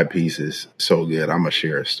 That pride piece is so good. I'm gonna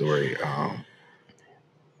share a story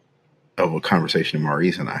of a conversation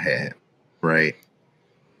Maurice and I had, right?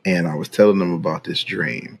 And I was telling them about this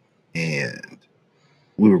dream, and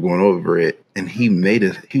we were going over it, and he made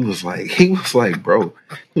it. He was like, bro,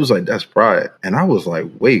 he was like, that's pride. And I was like,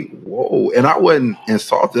 wait, whoa. And I wasn't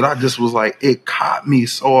insulted. I just was like, it caught me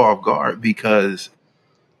so off guard because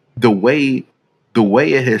the way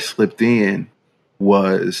it had slipped in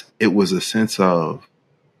it was a sense of,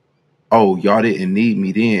 oh, y'all didn't need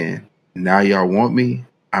me then. Now y'all want me.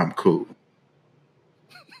 I'm cool.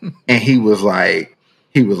 And he was like,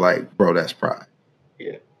 bro, that's pride.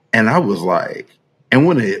 Yeah. And I was like, and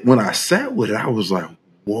when I sat with it, I was like,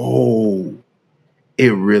 whoa,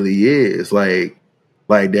 it really is like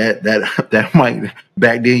that might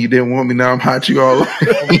back then you didn't want me, now I'm hot you all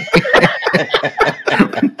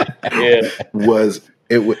Yeah.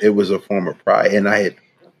 it was a form of pride. And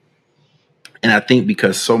I think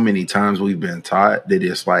because so many times we've been taught that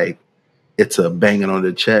it's like it's a banging on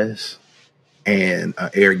the chest and an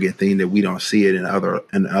arrogant thing that we don't see it in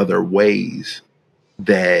other ways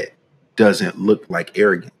that doesn't look like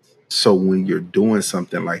arrogance. So when you're doing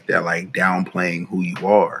something like that, like downplaying who you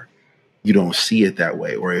are, you don't see it that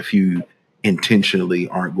way. Or if you intentionally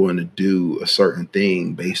aren't going to do a certain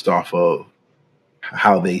thing based off of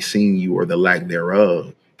how they seen you or the lack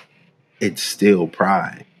thereof, it's still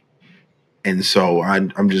pride. And so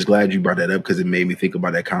I'm just glad you brought that up because it made me think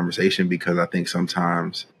about that conversation, because I think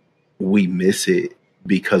sometimes we miss it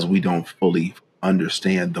because we don't fully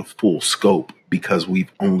understand the full scope because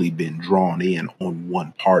we've only been drawn in on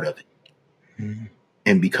one part of it. Mm-hmm.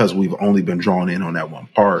 And because we've only been drawn in on that one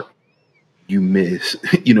part, you miss,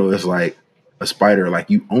 it's like a spider, like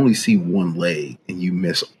you only see one leg and you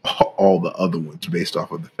miss all the other ones based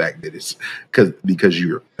off of the fact that it's because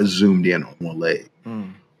you're zoomed in on one leg.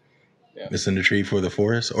 Mm. Yeah. Missing the tree for the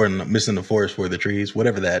forest, or missing the forest for the trees,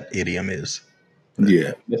 whatever that idiom is.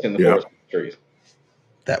 Yeah. Missing the forest for the trees.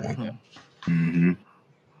 That one. Yeah. Mm-hmm.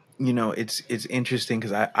 It's interesting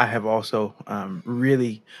because I have also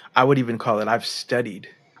really, I would even call it, I've studied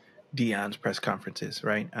Deion's press conferences,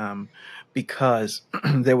 right? Because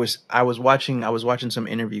I was watching some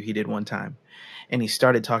interview he did one time, and he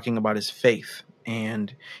started talking about his faith.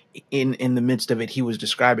 And in the midst of it, he was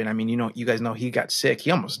describing, I mean, you guys know he got sick.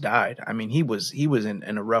 He almost died. I mean, he was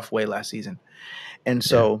in a rough way last season. And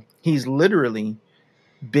so he's literally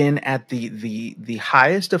been at the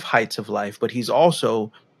highest of heights of life, but he's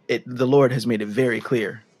also, the Lord has made it very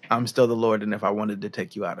clear, I'm still the Lord, and if I wanted to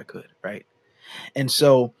take you out, I could, right? And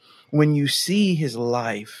so when you see his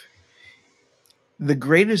life, the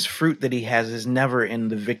greatest fruit that he has is never in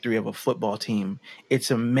the victory of a football team.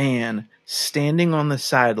 It's a man standing on the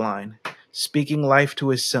sideline, speaking life to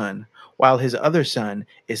his son, while his other son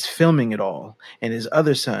is filming it all, and his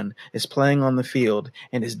other son is playing on the field,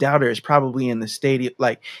 and his daughter is probably in the stadium.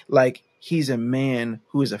 Like he's a man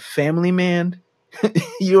who is a family man.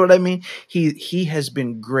 You know what I mean? He has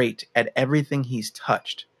been great at everything he's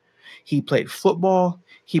touched. He played football.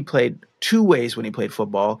 He played two ways when he played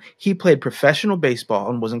football. He played professional baseball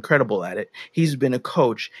and was incredible at it. He's been a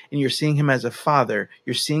coach, and you're seeing him as a father.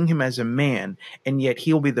 You're seeing him as a man, and yet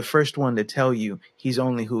he'll be the first one to tell you he's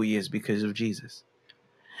only who he is because of Jesus.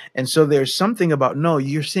 And so there's something about, no,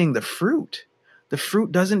 you're seeing the fruit. The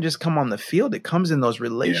fruit doesn't just come on the field. It comes in those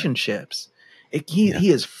relationships. He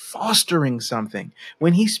is fostering something.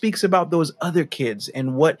 When he speaks about those other kids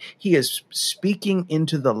and what he is speaking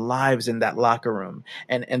into the lives in that locker room,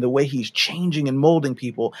 and the way he's changing and molding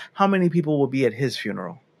people, how many people will be at his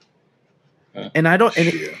funeral? And I don't,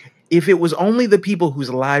 if it was only the people whose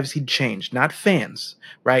lives he'd changed, not fans,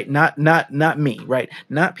 right? Not me, right?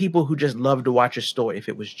 Not people who just love to watch a story. If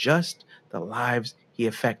it was just the lives he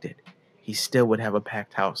affected, he still would have a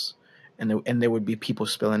packed house. And there would be people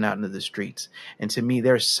spilling out into the streets. And to me,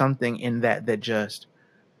 there's something in that just,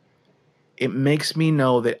 it makes me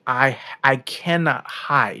know that I cannot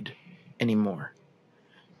hide anymore.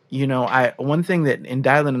 One thing that, in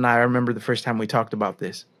Dylan and I remember the first time we talked about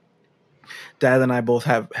this, Dylan and I both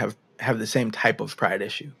have the same type of pride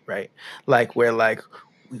issue, right? Like where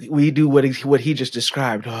we do what he just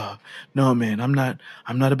described. Oh, no, man, I'm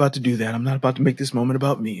not about to do that. I'm not about to make this moment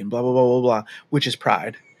about me and blah, blah, blah, blah, blah, which is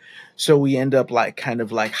pride. So we end up kind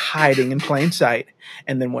of hiding in plain sight.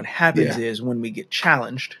 And then what happens is when we get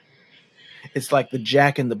challenged, it's like the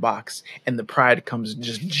Jack in the Box, and the pride comes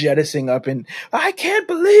just jettisoning up, and I can't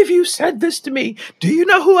believe you said this to me. Do you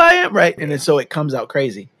know who I am? Right. And so it comes out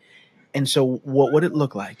crazy. And so what would it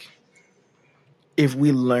look like if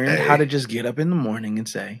we learned how to just get up in the morning and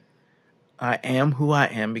say, I am who I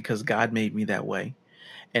am because God made me that way.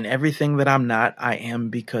 And everything that I'm not, I am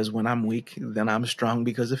because when I'm weak, then I'm strong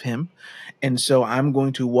because of him. And so I'm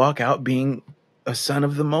going to walk out being a son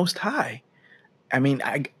of the Most High. I mean,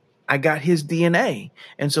 I got his DNA.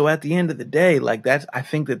 And so at the end of the day, like I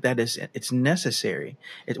think it's necessary.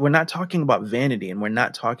 We're not talking about vanity and we're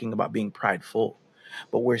not talking about being prideful,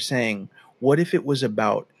 but we're saying, what if it was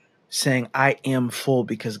about saying, I am full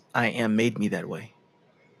because I am made me that way?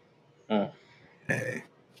 Hey,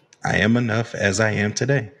 I am enough as I am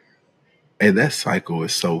today. And that cycle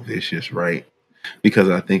is so vicious, right? Because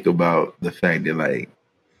I think about the fact that like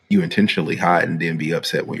you intentionally hide and then be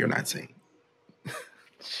upset when you're not seen.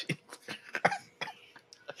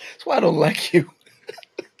 That's why I don't like you.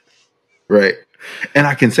 Right. And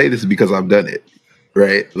I can say this because I've done it.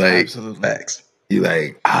 Right. Like Absolutely. Facts. you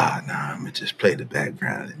like, nah, I'm gonna just play the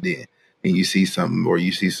background and you see something or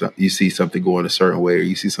you see something going a certain way or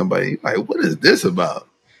you see somebody like, what is this about?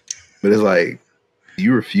 But it's like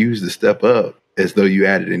you refuse to step up as though you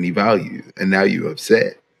added any value and now you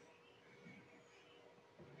upset.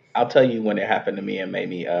 I'll tell you when it happened to me and made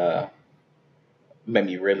me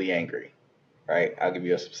really angry. Right. I'll give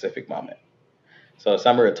you a specific moment. So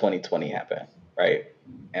summer of 2020 happened. Right.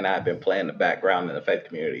 And I've been playing the background in the faith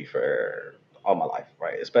community for all my life.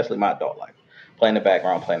 Right. Especially my adult life. Playing the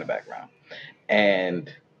background.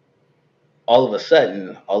 And all of a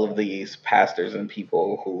sudden, all of these pastors and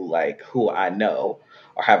people who I know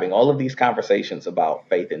are having all of these conversations about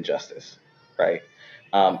faith and justice, right?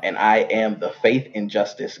 And I am the faith and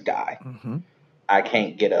justice guy. Mm-hmm. I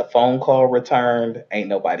can't get a phone call returned. Ain't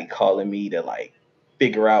nobody calling me to like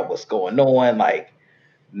figure out what's going on, like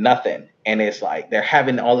nothing. And it's like they're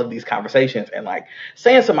having all of these conversations and like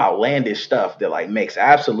saying some outlandish stuff that like makes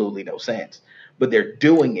absolutely no sense, but they're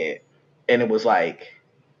doing it. And it was like,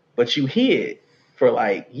 but you hid for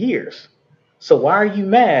like years. So why are you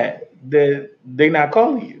mad that they not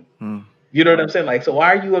calling you? Mm. You know what I'm saying? Like, so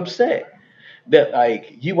why are you upset that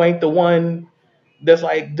like you ain't the one that's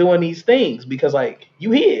like doing these things because like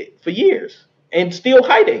you hid for years and still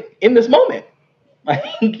hiding in this moment. Like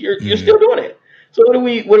you're still doing it. So what are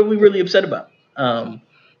we really upset about? But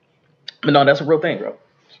no, that's a real thing, bro.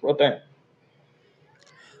 It's a real thing.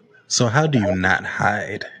 So how do you not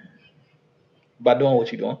hide? By doing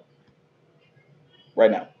what you're doing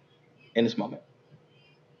right now in this moment.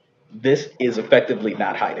 This is effectively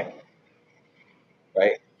not hiding,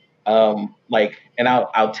 right? Like, and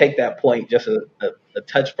I'll take that point just a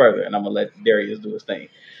touch further, and I'm gonna let Darius do his thing.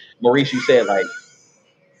 Maurice, you said like,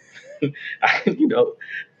 you know,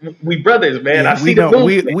 we brothers, man. Yeah, I see we the know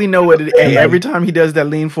movement. we know what it. And Hey, like, every time he does that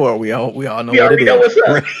lean forward, we all know we what it already know is. what's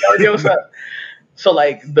up. Right. We already know what's up. So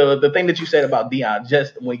like the thing that you said about Dion,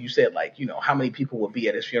 just when you said like, how many people would be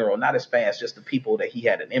at his funeral, not his fans, just the people that he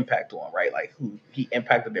had an impact on, right? Like who he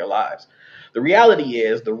impacted their lives. The reality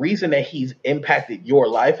is the reason that he's impacted your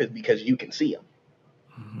life is because you can see him.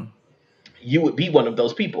 Mm-hmm. You would be one of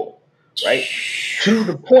those people, right? To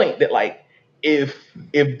the point that like if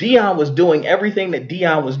Dion was doing everything that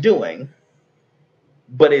Dion was doing,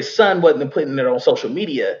 but his son wasn't putting it on social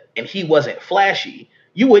media and he wasn't flashy,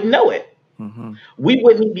 you wouldn't know it. Mm-hmm. We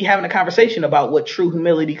wouldn't even be having a conversation about what true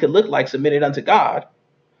humility could look like submitted unto God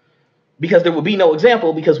because there would be no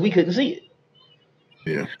example because we couldn't see it.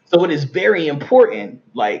 Yeah. So it is very important,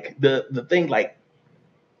 like the thing, like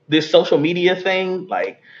this social media thing,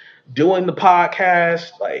 like doing the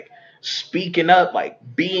podcast, like speaking up, like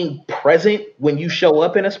being present when you show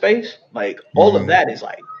up in a space, like all of that is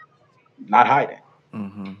like not hiding.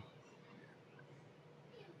 Mm-hmm.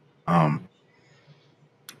 Um,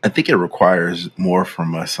 I think it requires more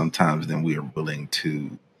from us sometimes than we are willing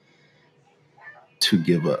to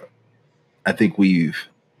give up. I think we've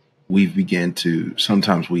began to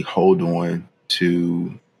sometimes we hold on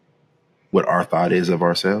to what our thought is of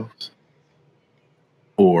ourselves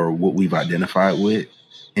or what we've identified with,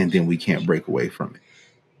 and then we can't break away from it.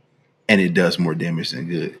 And it does more damage than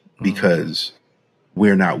good Mm-hmm. because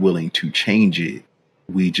we're not willing to change it.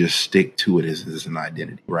 We just stick to it as an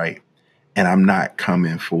identity, right? And I'm not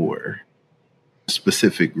coming for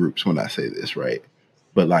specific groups when I say this, right?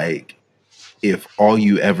 But like, if all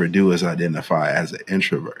you ever do is identify as an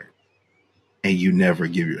introvert and you never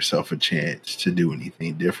give yourself a chance to do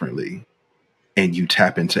anything differently, and you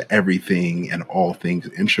tap into everything and all things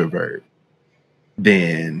introvert,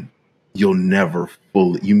 then you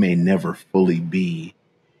may never fully be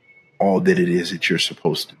all that it is that you're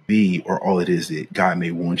supposed to be or all it is that God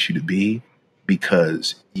may want you to be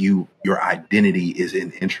because your identity is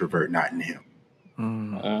in introvert, not in him.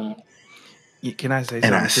 Mm. Uh, Can I say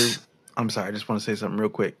And something too? I'm sorry. I just want to say something real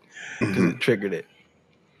quick because mhm. it triggered it.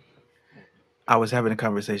 I was having a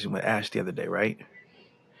conversation with Ash the other day, right?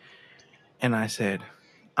 And I said,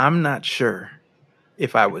 I'm not sure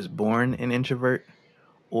if I was born an introvert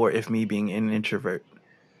or if me being an introvert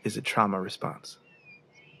is a trauma response.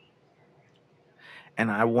 And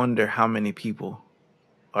I wonder how many people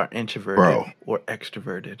are introverted Bro. or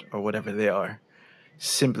extroverted or whatever they are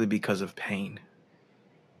simply because of pain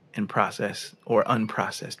and process or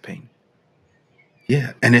unprocessed pain.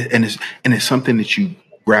 Yeah, and it's something that you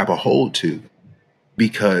grab a hold to,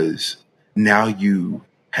 because now you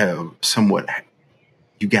have somewhat,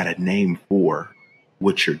 you got a name for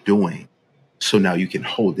what you're doing, so now you can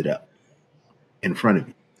hold it up in front of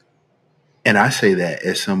you. And I say that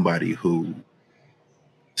as somebody who,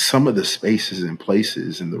 some of the spaces and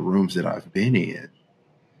places in the rooms that I've been in,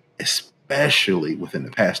 especially within the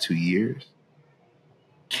past 2 years,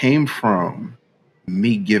 came from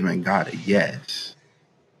me giving God a yes.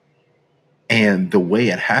 And the way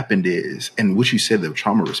it happened is, and what you said, the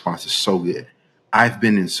trauma response is so good. I've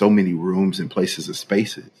been in so many rooms and places and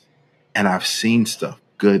spaces, and I've seen stuff,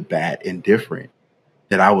 good, bad, and different,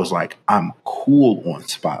 that I was like, I'm cool on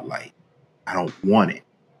spotlight. I don't want it.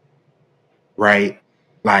 Right?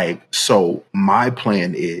 Like, so my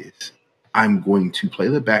plan is I'm going to play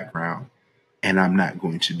the background and I'm not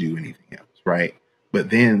going to do anything else. Right?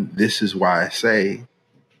 But then this is why I say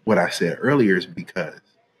what I said earlier, is because,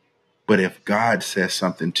 but if God says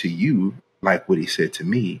something to you, like what he said to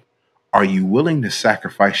me, are you willing to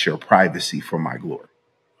sacrifice your privacy for my glory?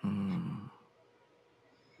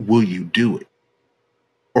 Will you do it?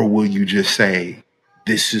 Or will you just say,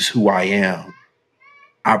 this is who I am?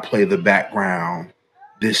 I play the background.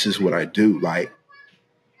 This is what I do. Like,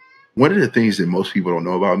 one of the things that most people don't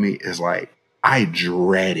know about me is, like, I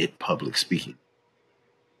dreaded public speaking.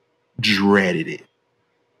 Dreaded it.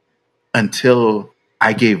 Until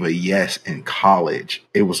I gave a yes in college.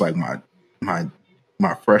 It was like my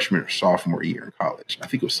freshman or sophomore year in college. I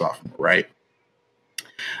think it was sophomore, right?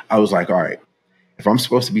 I was like, all right, if I'm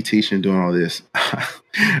supposed to be teaching and doing all this,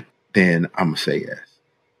 then I'm going to say yes.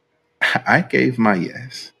 I gave my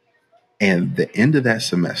yes. And the end of that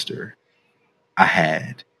semester, I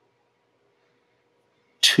had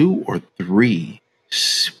 2 or 3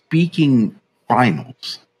 speaking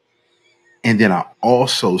finals. And then I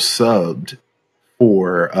also subbed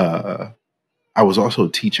for, I was also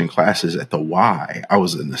teaching classes at the Y. I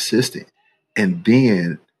was an assistant. And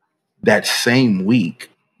then that same week,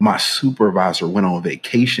 my supervisor went on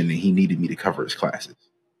vacation and he needed me to cover his classes.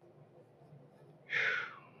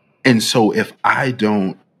 And so if I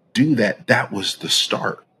don't do that, that was the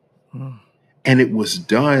start. And it was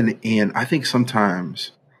done. And I think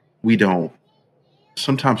sometimes we don't,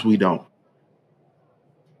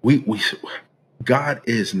 we God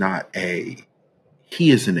is not he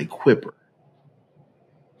is an equiper.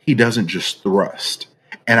 He doesn't just thrust.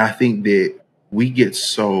 And I think that we get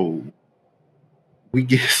so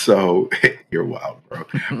you're wild, bro.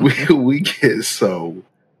 we get so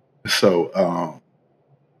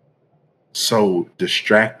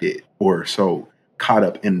distracted or so caught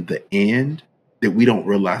up in the end that we don't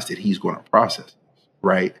realize that he's going to process us,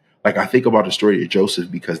 right? Like, I think about the story of Joseph,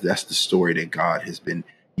 because that's the story that God has been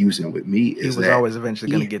using with me. He was always eventually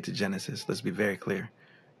going to get to Genesis. Let's be very clear.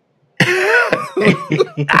 He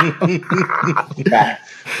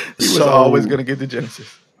was always going to get to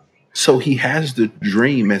Genesis. So he has the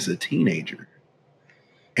dream as a teenager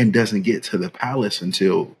and doesn't get to the palace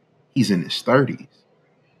until he's in his 30s.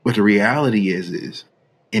 But the reality is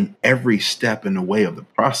in every step in the way of the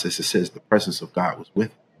process, it says the presence of God was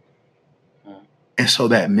with him. And so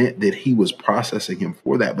that meant that he was processing him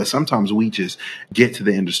for that. But sometimes we just get to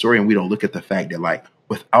the end of the story and we don't look at the fact that, like,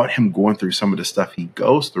 without him going through some of the stuff he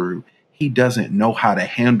goes through, he doesn't know how to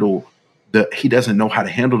handle the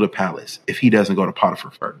palace if he doesn't go to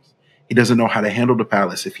Potiphar first. He doesn't know how to handle the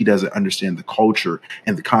palace if he doesn't understand the culture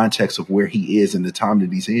and the context of where he is and the time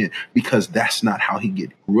that he's in, because that's not how he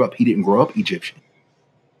grew up. He didn't grow up Egyptian.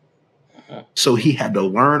 So he had to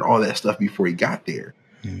learn all that stuff before he got there.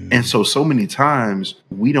 And so many times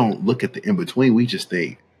we don't look at the in-between. We just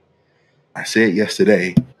think, I said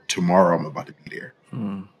yesterday, tomorrow I'm about to be there.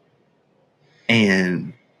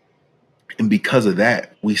 And because of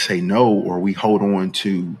that, we say no, or we hold on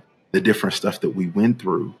to the different stuff that we went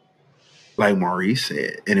through, like Maurice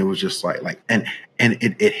said. And it was just and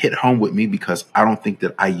it hit home with me, because I don't think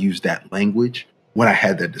that I used that language when I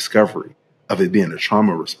had that discovery of it being a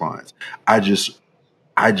trauma response. I just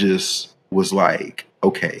was like,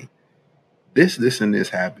 okay, this and this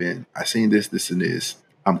happened. I seen this and this.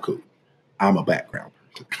 I'm cool. I'm a background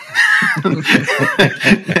person.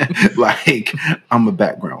 Like, I'm a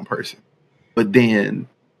background person. But then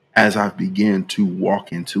as I began to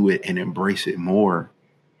walk into it and embrace it more,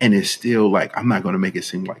 and it's still like, I'm not going to make it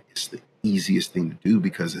seem like it's the easiest thing to do,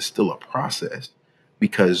 because it's still a process,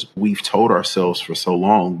 because we've told ourselves for so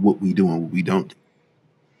long what we do and what we don't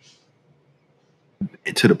do.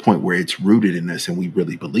 to the point where it's rooted in us and we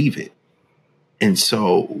really believe it. And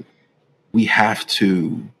so we have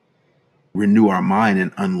to renew our mind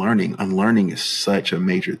and unlearning. Unlearning is such a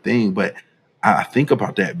major thing. But I think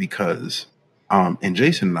about that because, and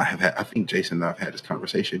Jason and I have had, I think Jason and I have had this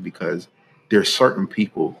conversation because there's certain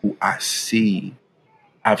people who I've seen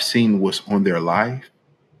what's on their life,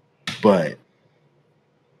 but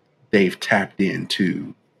they've tapped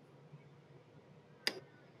into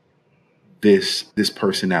this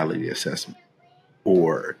personality assessment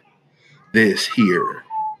or this here,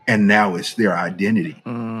 and now it's their identity.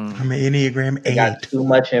 I'm an Enneagram 8. They got too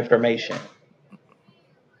much information.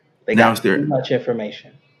 Too much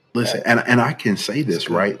information. Listen, and I can say this,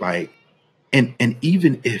 right? Like, and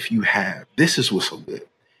even if you have, this is what's so good.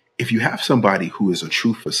 If you have somebody who is a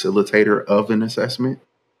true facilitator of an assessment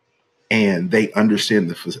and they understand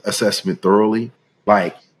the assessment thoroughly,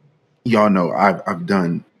 like y'all know, I've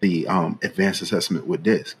done the advanced assessment with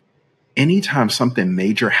DISC. Anytime something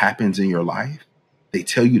major happens in your life, they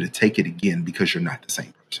tell you to take it again because you're not the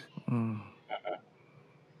same person.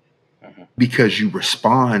 Because you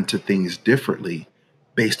respond to things differently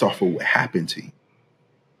based off of what happened to you.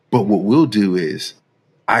 But what we'll do is,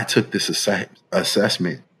 I took this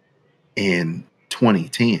assessment in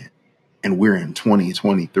 2010 and we're in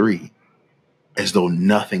 2023 as though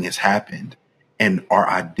nothing has happened. And our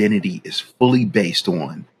identity is fully based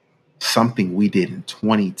on something we did in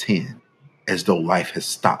 2010 as though life has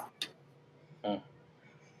stopped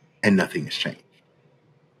and nothing has changed.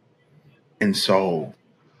 And so,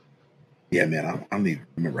 yeah, man, I don't even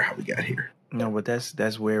remember how we got here. No, but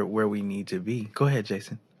that's where we need to be. Go ahead,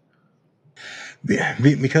 Jason. Yeah,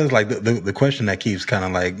 because like the question that keeps kind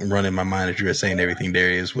of like running my mind as you were saying everything,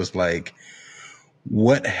 Darius, was like,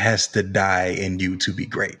 what has to die in you to be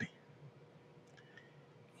great?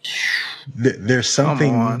 There's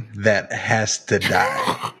something that has to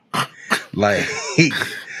die.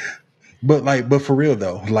 But for real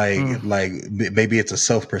though, like maybe it's a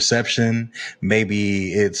self-perception,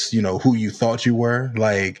 maybe it's, who you thought you were,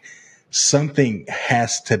 like something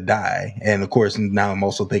has to die. And of course, now I'm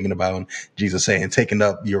also thinking about Jesus saying, taking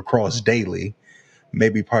up your cross daily.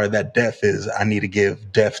 Maybe part of that death is I need to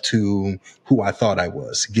give death to who I thought I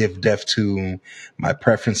was, give death to my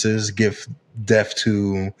preferences, give death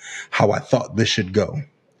to how I thought this should go.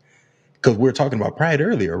 Because we were talking about pride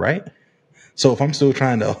earlier, right? So if I'm still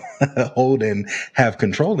trying to hold and have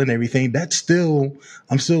control and everything, I'm still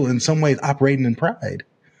in some ways operating in pride.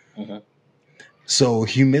 Mm-hmm. So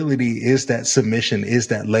humility is that submission, is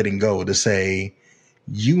that letting go to say,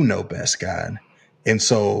 you know best, God. And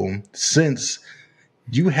so since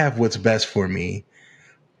you have what's best for me,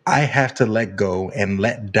 I have to let go and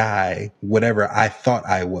let die whatever I thought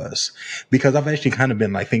I was. Because I've actually kind of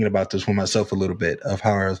been like thinking about this for myself a little bit of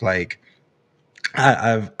how I was like,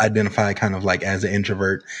 I've identified kind of like as an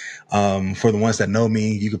introvert. For the ones that know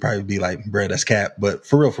me, you could probably be like, bruh, that's cap. But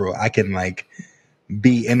for real, I can like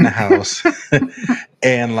be in the house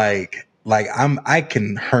and I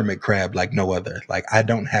can hermit crab like no other. Like I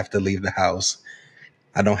don't have to leave the house.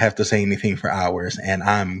 I don't have to say anything for hours and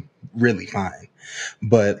I'm really fine.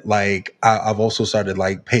 But like, I've also started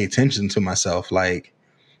like pay attention to myself, like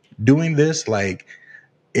doing this, like,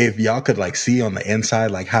 if y'all could like see on the inside,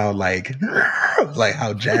 like how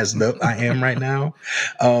how jazzed up I am right now.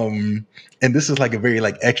 And this is like a very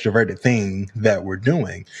like extroverted thing that we're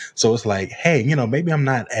doing. So it's like, hey, maybe I'm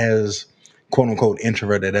not as quote unquote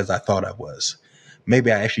introverted as I thought I was.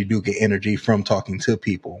 Maybe I actually do get energy from talking to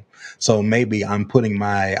people. So maybe I'm putting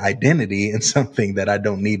my identity in something that I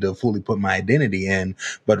don't need to fully put my identity in,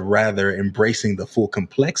 but rather embracing the full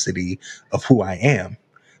complexity of who I am.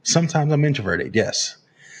 Sometimes I'm introverted. Yes.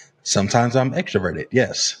 Sometimes I'm extroverted.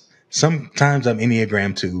 Yes. Sometimes I'm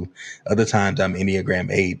Enneagram 2. Other times I'm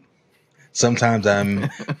Enneagram 8. Sometimes I'm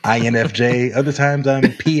INFJ. Other times I'm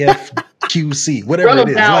PFQC. Whatever it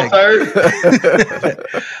is. Down,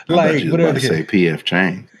 like whatever. Say PF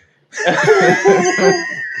Chain.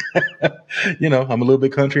 I'm a little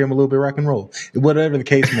bit country. I'm a little bit rock and roll. Whatever the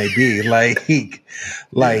case may be.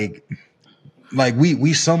 Like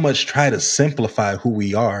we so much try to simplify who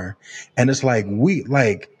we are. And it's like we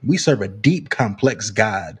serve a deep, complex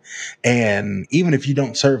God. And even if you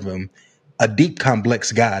don't serve him, a deep,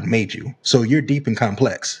 complex God made you. So you're deep and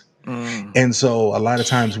complex. And so a lot of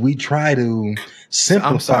times we try to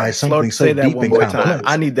simplify something so deep and complex. Time.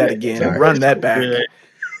 I need that again. Sorry. Run that back.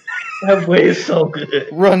 That way is so good.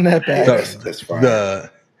 Run that back. That's fine.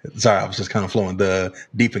 Sorry, I was just kind of flowing the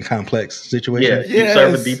deep and complex situation. Yeah, you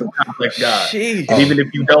serve a deep and complex God. And even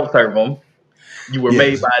if you don't serve him, you were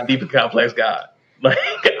made by a deep and complex God. Like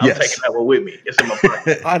I'm Yes. taking that one with me. It's in my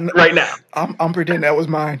pocket right now. I'm pretending that was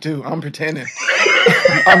mine too. I'm pretending.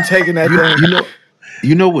 I'm taking that thing.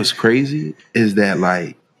 You know what's crazy is that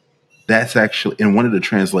like that's actually in one of the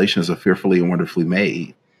translations of Fearfully and Wonderfully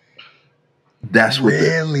Made. That's what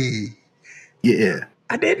Really? yeah.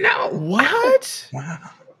 I didn't know. What? Wow.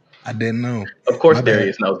 I didn't know. Of course, My bad.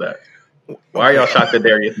 Darius knows that. Why are y'all shocked that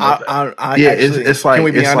Darius knows that? I Yeah, actually, it's like can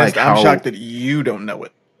we be it's honest? like I'm how shocked that you don't know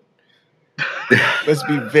it. Let's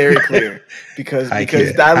be very clear, because High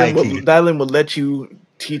key. Dylan will let you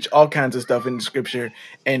teach all kinds of stuff in the scripture,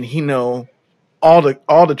 and he know all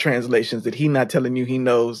the translations that he not telling you he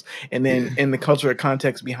knows, and then in the cultural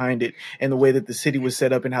context behind it, and the way that the city was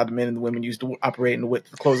set up, and how the men and the women used to operate, and what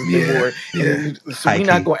the clothes that they wore. And so we're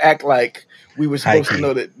not gonna act like we were supposed to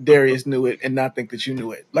know that Darius knew it and not think that you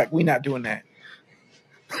knew it. Like, we're not doing that.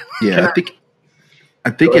 Yeah, I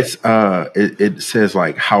think it's it says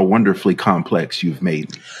like how wonderfully complex you've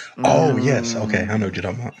made me. Oh yes, okay, I know what you're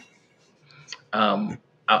talking about.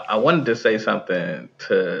 I wanted to say something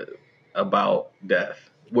about death.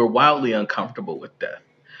 We're wildly uncomfortable with death,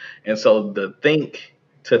 and so to think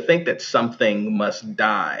that something must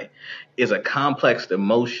die is a complex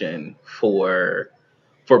emotion for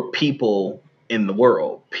people in the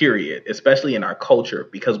world. Period. Especially in our culture,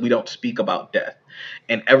 because we don't speak about death,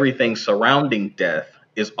 and everything surrounding death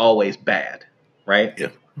is always bad, right? Yeah.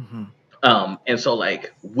 Mm-hmm. And so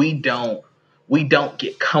like we don't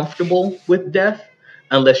get comfortable with death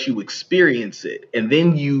unless you experience it, and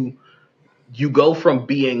then you go from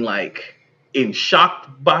being like in shock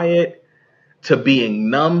by it to being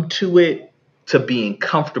numb to it to being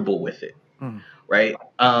comfortable with it, right?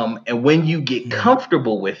 And when you get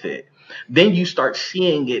comfortable with it, then you start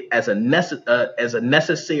seeing it as a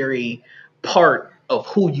necessary part of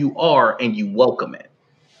who you are, and you welcome it.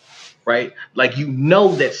 Right? Like, you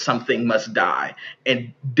know that something must die,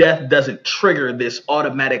 and death doesn't trigger this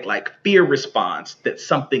automatic like fear response that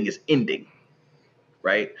something is ending.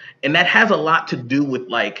 Right? And that has a lot to do with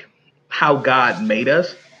like how God made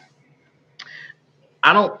us.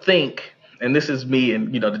 I don't think, and this is me,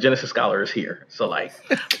 and the Genesis scholar is here. So like,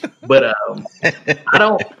 but I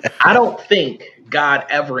don't think God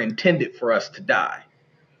ever intended for us to die.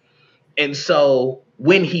 And so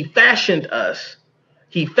when he fashioned us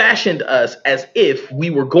as if we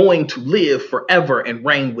were going to live forever and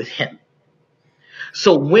reign with him.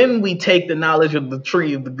 So when we take the knowledge of the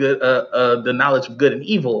tree of the good, the knowledge of good and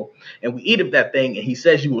evil, and we eat of that thing, and he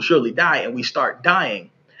says you will surely die, and we start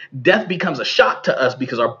dying, death becomes a shock to us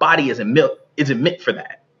because our body isn't meant for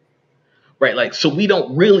that. Right? Like, so we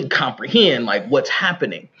don't really comprehend like what's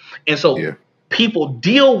happening. And so people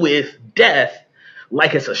deal with death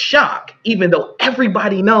like it's a shock, even though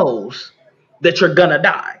everybody knows that you're gonna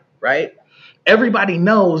die, right? Everybody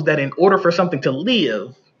knows that in order for something to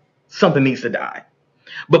live, something needs to die.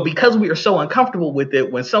 But because we are so uncomfortable with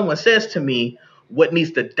it, when someone says to me, what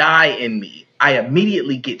needs to die in me, I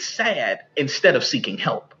immediately get sad instead of seeking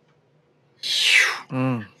help.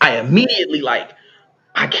 I immediately like,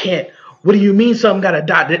 I can't, what do you mean something gotta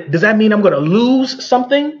die? Does that mean I'm gonna lose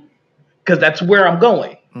something? Because that's where I'm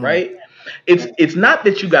going, right? It's not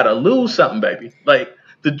that you gotta lose something, baby. Like,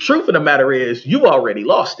 the truth of the matter is you've already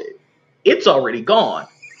lost it. It's already gone.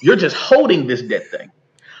 You're just holding this dead thing,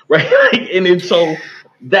 right? And so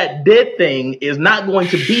that dead thing is not going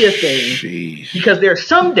to be a thing, because there are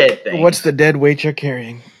some dead things. What's the dead weight you're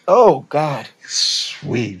carrying? Oh God.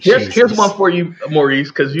 Sweet. Here's one for you, Maurice,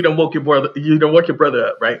 because you don't woke your brother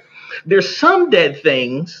up, right? There's some dead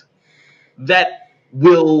things that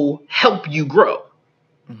will help you grow,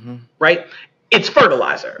 right? It's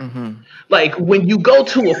fertilizer. Like, when you go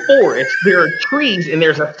to a forest, there are trees and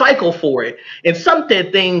there's a cycle for it. And some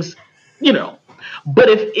dead things, but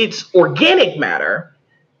if it's organic matter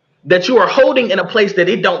that you are holding in a place that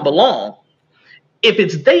it don't belong, if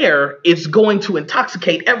it's there, it's going to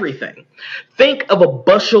intoxicate everything. Think of a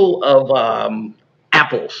bushel of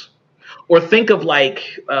apples, or think of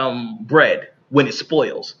like bread when it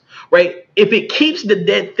spoils, right? If it keeps the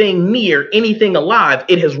dead thing near anything alive,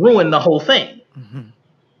 it has ruined the whole thing.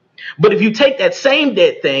 But if you take that same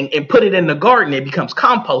dead thing and put it in the garden, it becomes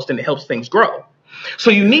compost and it helps things grow. So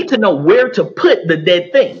you need to know where to put the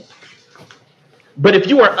dead thing. But if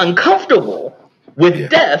you are uncomfortable with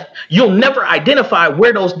death, you'll never identify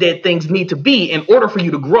where those dead things need to be in order for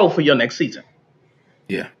you to grow for your next season.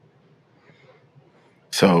 Yeah.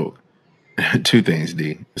 So, two things,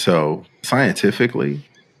 D. So, scientifically,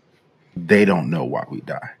 they don't know why we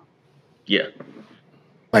die. Yeah.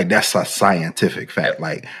 Like, that's a scientific fact.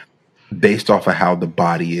 Like, based off of how the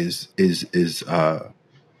body is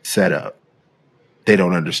set up, they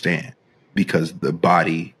don't understand. because the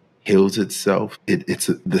body heals itself.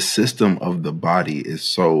 The system of the body is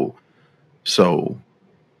so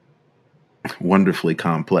wonderfully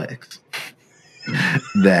complex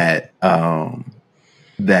that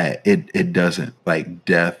that it doesn't, like,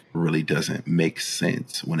 death really doesn't make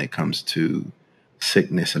sense when it comes to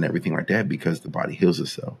sickness and everything like that, because the body heals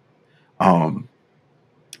itself. Um,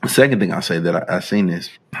 the second thing I'll say that I seen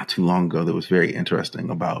this not too long ago that was very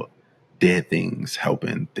interesting about dead things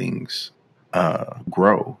helping things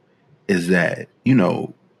grow is that,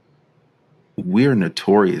 we're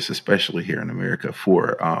notorious, especially here in America,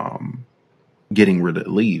 for getting rid of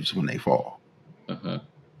leaves when they fall. Uh-huh.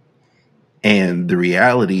 And the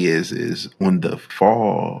reality is when the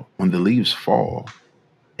leaves fall,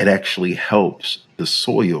 it actually helps the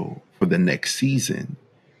soil for the next season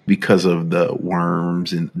because of the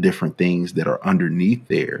worms and different things that are underneath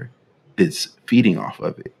there that's feeding off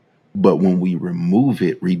of it. But when we remove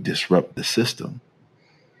it, we disrupt the system.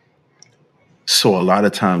 So a lot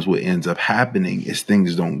of times what ends up happening is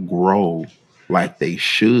things don't grow like they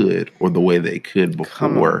should or the way they could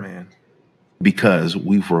Come on, before, man. because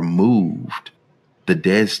we've removed the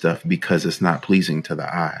dead stuff because it's not pleasing to the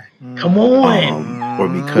eye. Come on. Or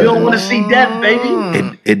We don't want to because see death,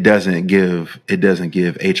 baby. it doesn't give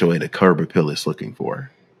HOA the curb appeal it's looking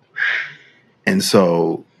for. And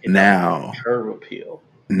so now Curb appeal.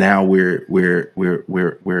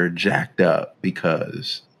 we're jacked up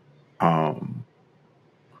because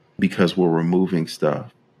we're removing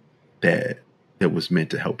stuff that was meant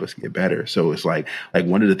to help us get better. So it's like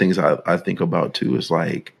one of the things I think about too is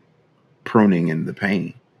like pruning and the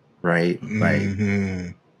pain, right? Mm-hmm.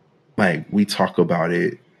 Like we talk about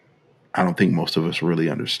it. I don't think most of us really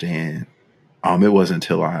understand. It wasn't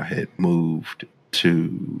until I had moved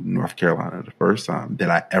to North Carolina the first time that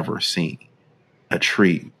I ever seen a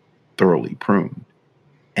tree thoroughly pruned.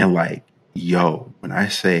 And like, yo, when I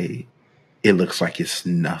say it looks like it's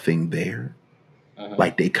nothing there,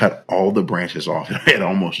 like they cut all the branches off. It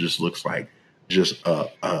almost just looks like just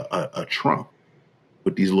a trunk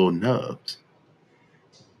with these little nubs.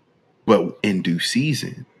 But in due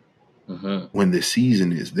season, when the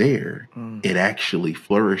season is there, it actually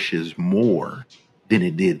flourishes more than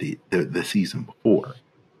it did the season before.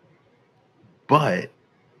 But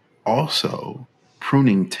also,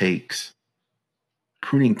 pruning takes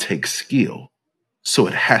skill. So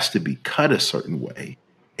it has to be cut a certain way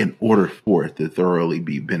in order for it to thoroughly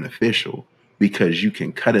be beneficial, because you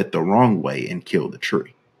can cut it the wrong way and kill the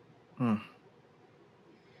tree. You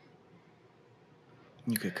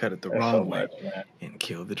could cut it the wrong way and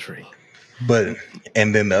kill the tree. But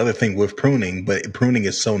and then the other thing with pruning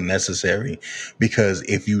is so necessary, because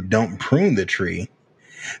if you don't prune the tree,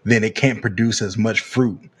 then it can't produce as much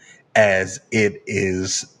fruit as it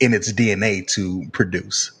is in its DNA to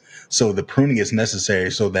produce. So the pruning is necessary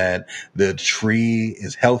so that the tree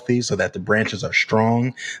is healthy, so that the branches are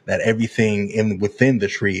strong, that everything within the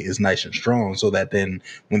tree is nice and strong, so that then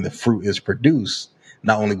when the fruit is produced,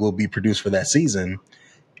 not only will it be produced for that season,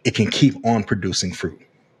 it can keep on producing fruit.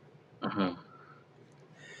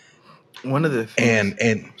 One of the things,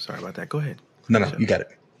 And sorry about that. Go ahead. no, you got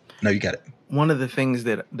it. No, you got it. One of the things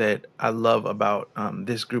that I love about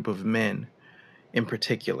this group of men in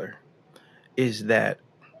particular is that,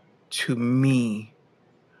 to me,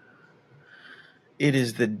 it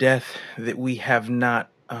is the death that we have not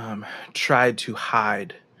tried to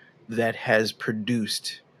hide that has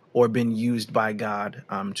produced or been used by God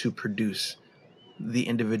to produce the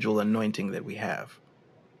individual anointing that we have.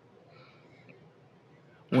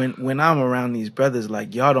 When I'm around these brothers,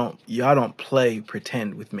 like y'all don't play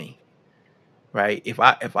pretend with me. Right? If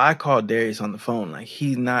I call Darius on the phone, like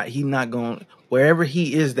he's not going, wherever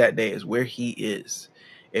he is that day is where he is.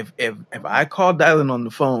 If I call Dylan on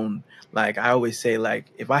the phone, like I always say, like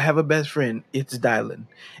if I have a best friend, it's Dylan.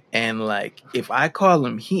 And like if I call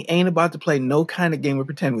him, he ain't about to play no kind of game of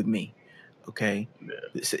pretend with me. Okay?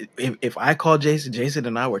 Yeah. If I call Jason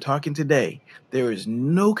and I were talking today, there is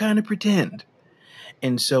no kind of pretend.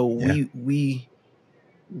 And so we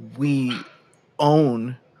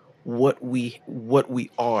own what we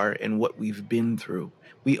are and what we've been through.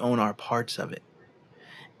 We own our parts of it.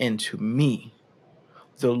 And to me,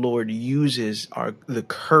 the Lord uses the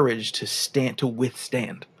courage to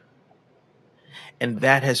withstand. And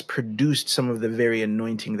that has produced some of the very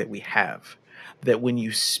anointing that we have. That when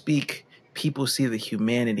you speak, people see the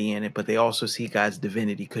humanity in it, but they also see God's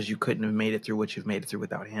divinity, because you couldn't have made it through what you've made it through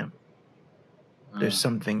without him. There's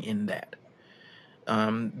something in that.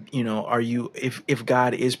 Are you, if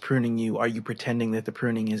God is pruning you, are you pretending that the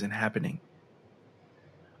pruning isn't happening?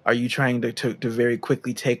 Are you trying to very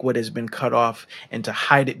quickly take what has been cut off and to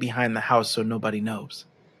hide it behind the house so nobody knows?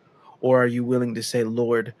 Or are you willing to say,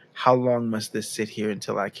 Lord, how long must this sit here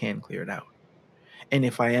until I can clear it out? And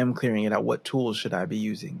if I am clearing it out, what tools should I be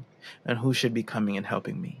using? And who should be coming and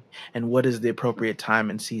helping me? And what is the appropriate time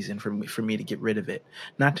and season for me to get rid of it?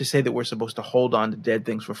 Not to say that we're supposed to hold on to dead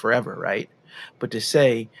things for forever, right? But to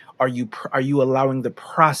say, are you allowing the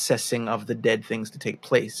processing of the dead things to take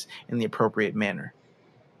place in the appropriate manner?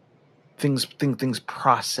 Things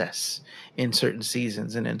process in certain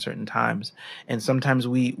seasons and in certain times, and sometimes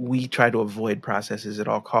we try to avoid processes at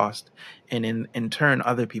all cost, and in turn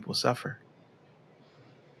other people suffer.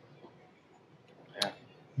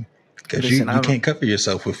 Because Listen, you can't cover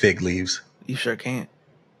yourself with fig leaves. you sure can't.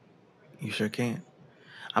 You sure can't.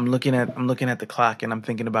 I'm looking at the clock and I'm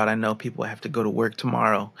thinking about, I know people have to go to work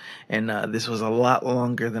tomorrow, and this was a lot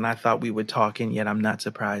longer than I thought we would talk, and yet I'm not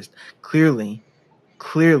surprised. Clearly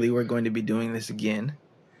we're going to be doing this again.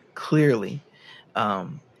 Clearly.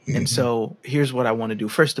 And so here's what I want to do.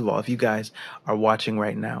 First of all, if you guys are watching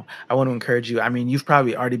right now, I want to encourage you. I mean, you've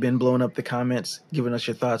probably already been blowing up the comments, giving us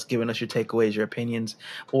your thoughts, giving us your takeaways, your opinions.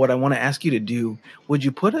 But what I want to ask you to do, would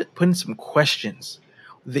you put in some questions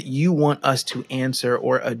that you want us to answer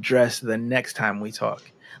or address the next time we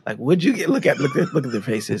talk? Like, would you look at their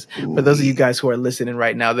faces? For those of you guys who are listening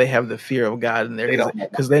right now, they have the fear of God in there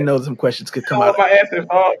because they know some questions could come out. My answers,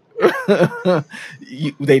 dog.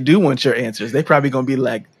 They do want your answers. They probably gonna be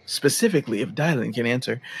like, specifically if Dylan can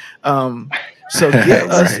answer. So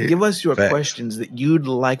give us your questions that you'd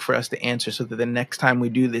like for us to answer, so that the next time we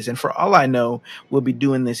do this, and for all I know, we'll be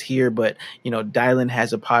doing this here. But Dylan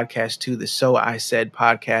has a podcast too, the So I Said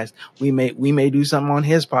podcast. We may do something on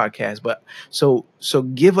his podcast. But so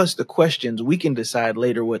give us the questions. We can decide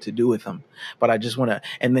later what to do with them. But I just want to.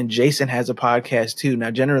 And then Jason has a podcast too.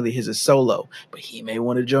 Now, generally his is solo, but he may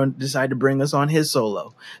want to decide to bring us on his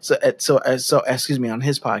solo. So excuse me, on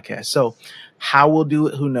his podcast. So how we'll do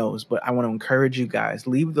it, who knows? But I want to encourage you guys,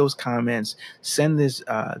 leave those comments, send this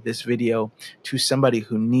video to somebody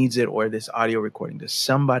who needs it, or this audio recording to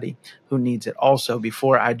somebody who needs it. Also,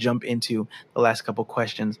 before I jump into the last couple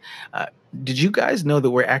questions, did you guys know that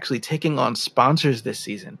we're actually taking on sponsors this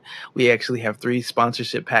season? We actually have 3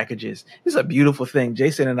 sponsorship packages. This is a beautiful thing.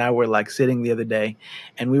 Jason and I were like sitting the other day,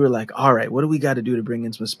 and we were like, all right, what do we got to do to bring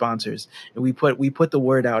in some sponsors? And we put the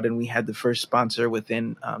word out, and we had the first sponsor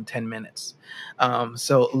within 10 minutes.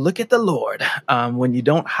 So look at the Lord. When you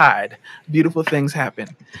don't hide, beautiful things happen.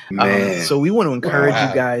 So we want to encourage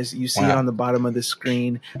you guys. You see it on the bottom of the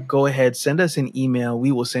screen. Go ahead, send us an email.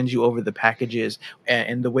 We will send you over the packages,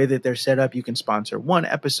 and the way that they're set up, you can sponsor 1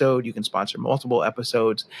 episode, you can sponsor multiple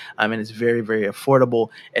episodes, and it's very, very affordable.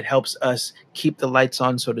 It helps us keep the lights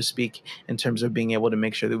on, so to speak, in terms of being able to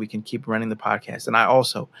make sure that we can keep running the podcast. And I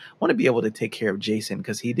also want to be able to take care of Jason,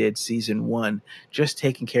 because he did season 1 just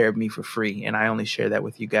taking care of me for free, and I only share that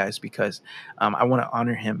with you guys because I want to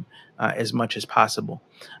honor him as much as possible.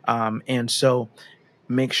 And so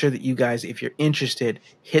make sure that you guys, if you're interested,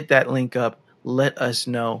 hit that link up, let us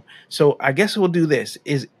know. So I guess we'll do this.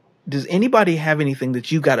 Does anybody have anything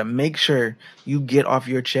that you got to make sure you get off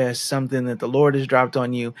your chest, something that the Lord has dropped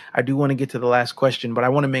on you? I do want to get to the last question, but I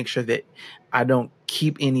want to make sure that I don't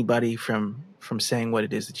keep anybody from saying what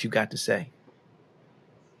it is that you got to say.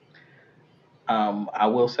 I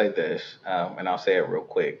will say this, and I'll say it real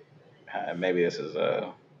quick. Maybe this is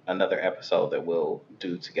another episode that we'll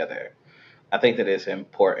do together. I think that it's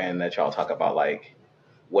important that y'all talk about like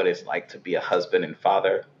what it's like to be a husband and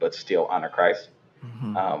father, but still honor Christ.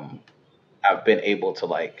 Mm-hmm. I've been able to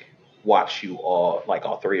like watch you all, like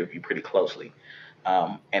all 3 of you, pretty closely,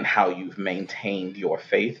 and how you've maintained your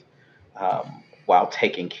faith while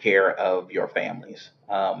taking care of your families.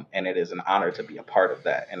 And it is an honor to be a part of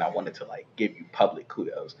that. And I wanted to like give you public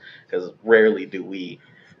kudos, because rarely do we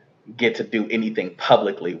get to do anything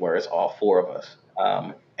publicly where it's all 4 of us.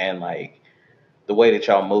 And like the way that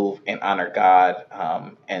y'all move and honor God,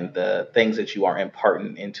 and the things that you are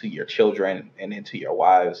imparting into your children and into your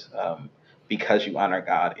wives, because you honor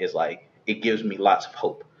God, is like, it gives me lots of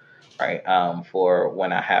hope, right? For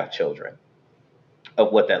when I have children,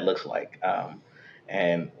 of what that looks like,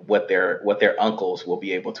 and what their uncles will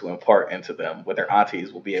be able to impart into them, what their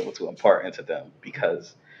aunties will be able to impart into them,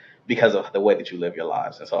 because of the way that you live your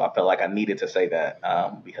lives. And so I felt like I needed to say that,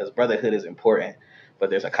 because brotherhood is important, but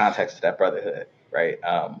there's a context to that brotherhood, right?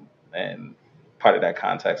 And part of that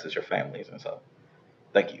context is your families. And so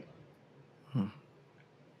thank you.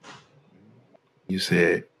 You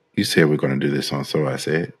said we're going to do this on So I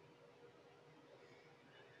Said.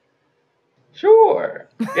 Sure.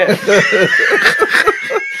 Yes.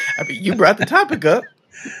 I mean, you brought the topic up.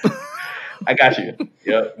 I got you.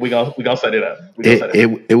 Yeah, we gonna set it up.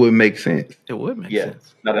 It would make sense. It would make Yeah,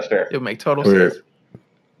 sense. no, that's fair. It would make total Or sense.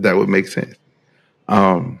 that would make sense.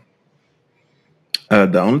 Um,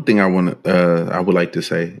 the only thing I would like to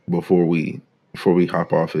say before we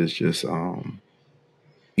hop off is just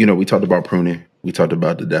we talked about pruning, we talked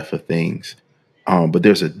about the depth of things, but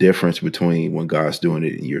there's a difference between when God's doing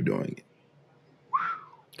it and you're doing it.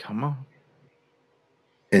 Come on.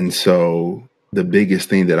 And so the biggest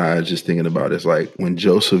thing that I was just thinking about is like when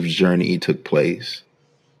Joseph's journey took place,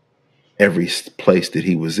 every place that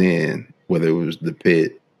he was in, whether it was the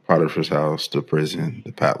pit, Potiphar's house, the prison,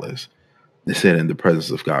 the palace, they said, and the presence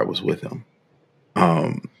of God was with him.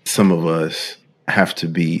 Some of us have to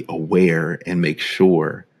be aware and make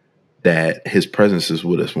sure that his presence is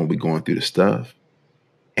with us when we're going through the stuff.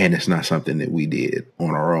 And it's not something that we did on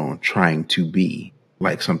our own, trying to be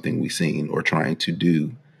like something we seen or trying to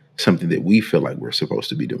do something that we feel like we're supposed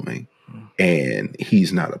to be doing. And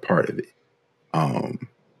he's not a part of it.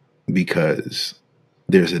 Because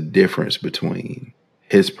there's a difference between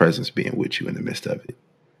his presence being with you in the midst of it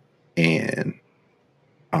and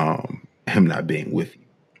him not being with you.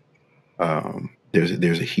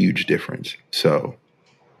 There's a huge difference. So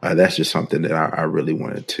that's just something that I really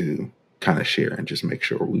wanted to kind of share and just make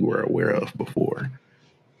sure we were aware of before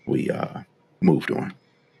we moved on.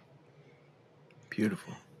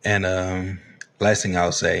 Beautiful. And last thing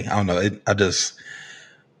I'll say, I don't know, I just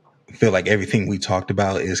feel like everything we talked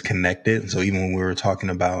about is connected. So even when we were talking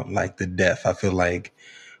about like the death, I feel like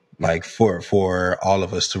for all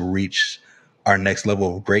of us to reach our next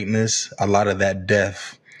level of greatness, a lot of that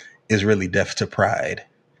death is really death to pride.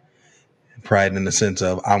 Pride in the sense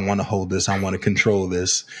of I want to hold this, I want to control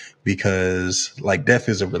this, because like death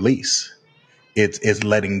is a release. It's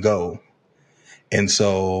letting go. And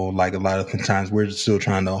so like a lot of the times we're still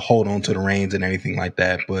trying to hold on to the reins and anything like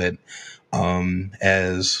that. But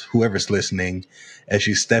as whoever's listening, as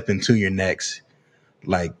you step into your next,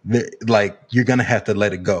 like you're gonna have to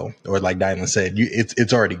let it go, or like Dylan said,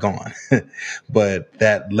 it's already gone. But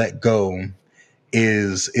that let go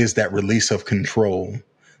is that release of control,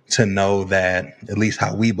 to know that, at least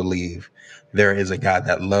how we believe, there is a God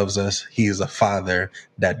that loves us. He is a father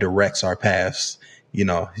that directs our paths. Your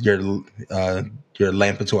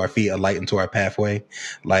lamp into our feet, a light into our pathway,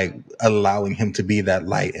 like allowing him to be that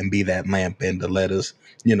light and be that lamp, and to let us,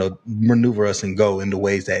 maneuver us and go in the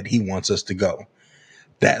ways that he wants us to go.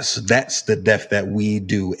 That's the depth that we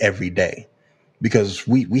do every day, because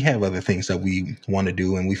we have other things that we want to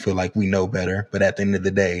do and we feel like we know better. But at the end of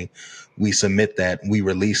the day, we submit that, we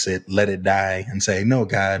release it, let it die, and say, no,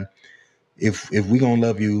 God, if we gonna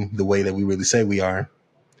love you the way that we really say we are,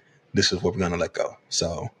 this is what we're gonna let go.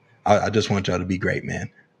 So I just want y'all to be great,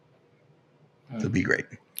 man. To be great.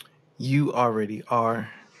 You already are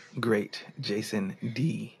great, Jason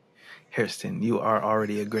D. Hairston. You are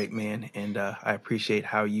already a great man, and I appreciate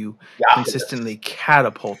how you consistently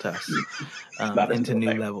catapult us into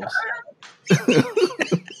new levels.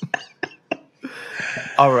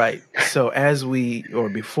 All right. So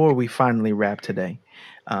before we finally wrap today,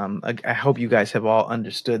 I hope you guys have all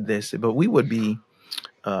understood this, but we would be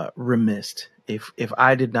remiss if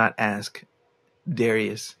I did not ask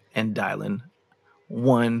Darius and Dylan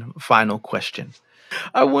one final question.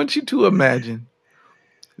 I want you to imagine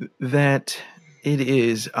that it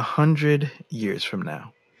is 100 years from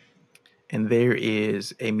now, and there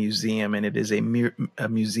is a museum, and it is a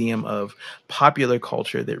museum of popular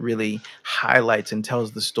culture that really highlights and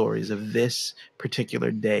tells the stories of this particular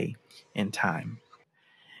day and time.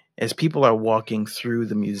 As people are walking through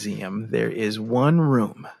the museum, there is one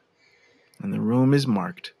room, and the room is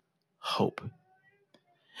marked Hope.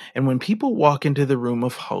 And when people walk into the room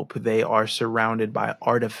of hope, they are surrounded by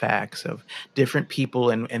artifacts of different people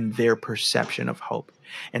and their perception of hope.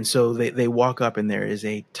 And so they walk up, and there is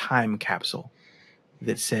a time capsule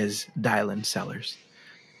that says Dylan Sellers.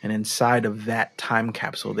 And inside of that time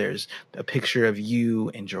capsule, there's a picture of you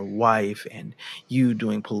and your wife, and you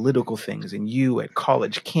doing political things, and you at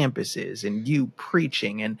college campuses, and you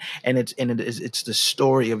preaching, and it's the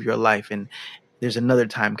story of your life. And there's another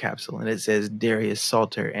time capsule, and it says Darius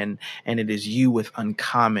Salter, and it is you with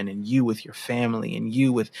Uncommon, and you with your family, and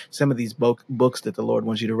you with some of these books that the Lord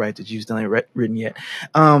wants you to write that you still ain't written yet.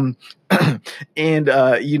 And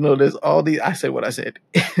there's all these. I said what I said.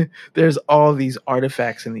 There's all these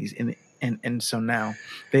artifacts in these, and so now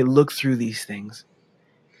they look through these things,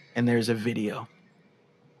 and there's a video,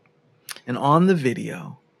 and on the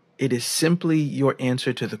video, it is simply your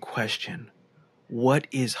answer to the question, what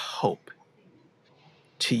is hope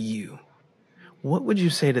to you? What would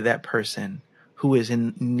you say to that person who is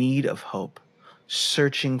in need of hope,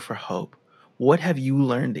 searching for hope. What have you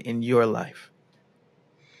learned in your life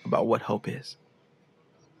about what hope is?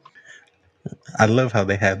 I love how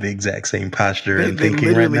they have the exact same posture They and thinking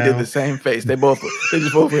right literally did the now. same face. They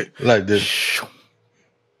just both went Like this. shoo.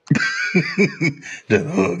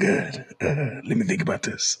 Oh, God. Let me think about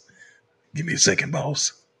this. Give me a second,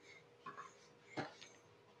 boss.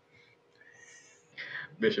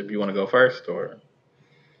 Bishop, you want to go first, or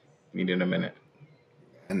you need a minute?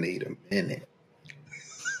 I need a minute.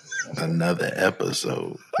 Another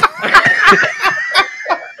episode.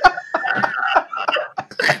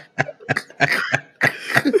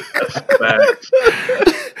 Facts.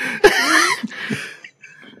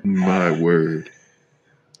 My word.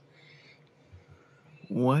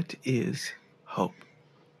 What is hope?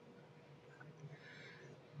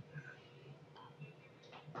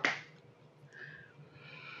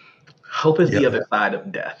 Hope is the Yeah. other side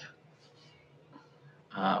of death.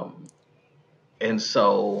 Um, and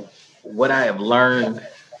so, what I have learned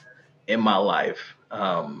in my life,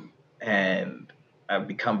 and I've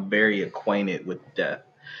become very acquainted with death,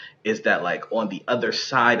 is that like on the other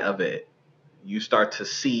side of it, you start to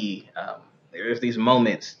see there's these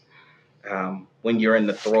moments when you're in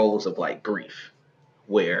the throes of like grief,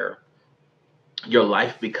 where your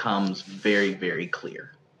life becomes very, very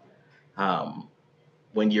clear. Um,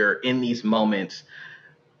 when you're in these moments,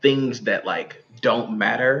 things that like don't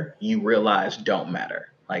matter, you realize don't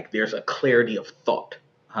matter. Like there's a clarity of thought.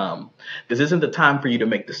 This isn't the time for you to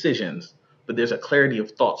make decisions, but there's a clarity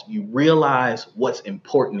of thoughts. You realize what's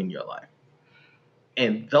important in your life.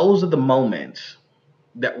 And those are the moments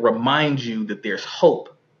that remind you that there's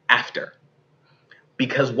hope after.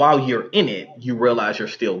 Because while you're in it, you realize you're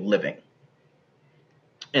still living.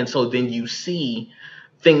 And so then you see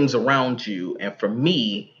things around you. And for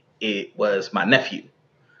me, it was my nephew,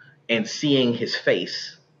 and seeing his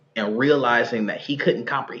face and realizing that he couldn't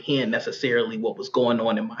comprehend necessarily what was going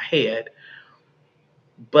on in my head,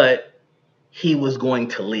 but he was going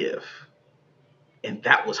to live. And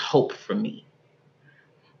that was hope for me.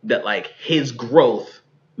 That like his growth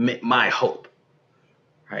meant my hope.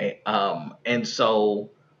 Right. And so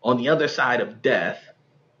on the other side of death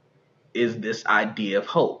is this idea of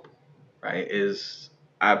hope, right? Is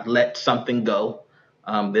I've let something go.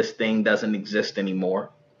 This thing doesn't exist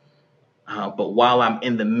anymore. But while I'm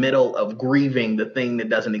in the middle of grieving the thing that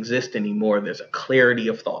doesn't exist anymore, there's a clarity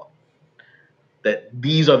of thought that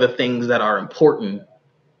these are the things that are important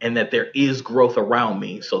and that there is growth around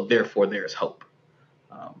me. So therefore there's hope.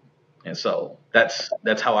 Um, and so that's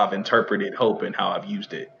how I've interpreted hope and how I've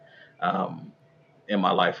used it um, in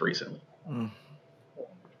my life recently. Mm,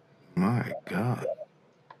 My God.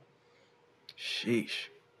 sheesh.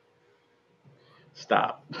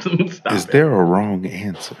 Stop. Stop Is it. there a wrong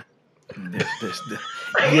answer?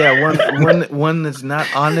 Yeah, one that's not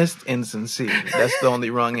honest and sincere. That's the only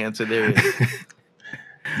wrong answer there is.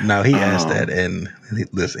 Now he asked that, and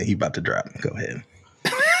listen, he about to drop. Go ahead.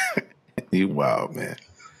 You wild, man.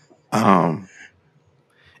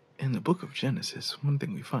 In the book of Genesis, one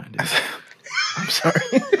thing we find is I'm sorry.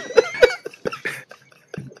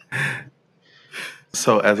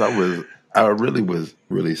 So as I really was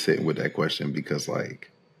really sitting with that question because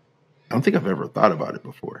like I don't think I've ever thought about it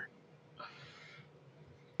before.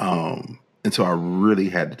 And so I really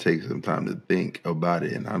had to take some time to think about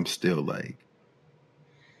it, and I'm still like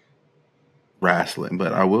wrestling.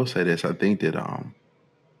 But I will say this: I think that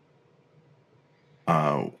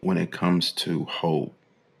when it comes to hope,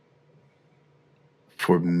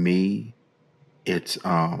 for me, it's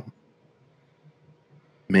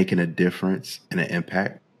making a difference and an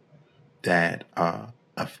impact that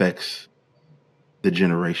affects the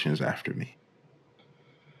generations after me.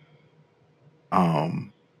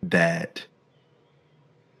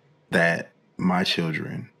 That my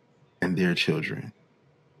children and their children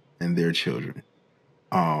and their children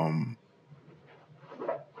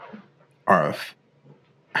are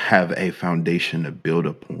have a foundation to build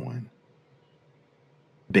upon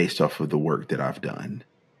based off of the work that I've done.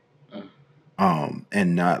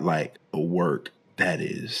 And not like a work that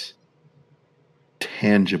is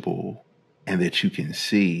tangible and that you can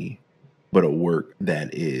see, but a work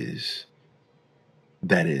that is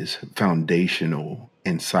foundational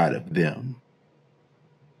inside of them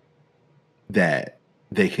that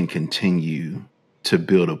they can continue to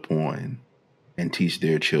build upon and teach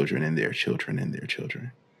their children and their children and their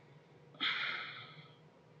children.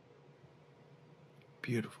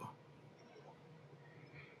 Beautiful.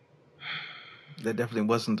 That definitely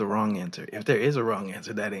wasn't the wrong answer. If there is a wrong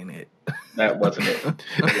answer, that ain't it. That wasn't it.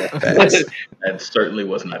 That certainly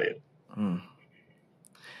was not it.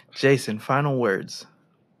 Jason, final words.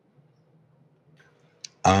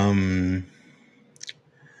 Um,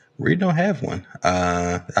 we don't have one.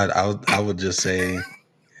 I would just say,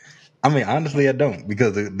 I mean, honestly, I don't,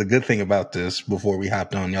 because the good thing about this, before we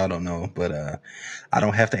hopped on, y'all don't know, but I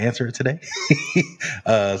don't have to answer it today.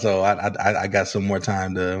 So I got some more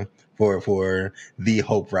time for the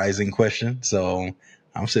Hope Rising question. So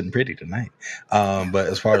I'm sitting pretty tonight. But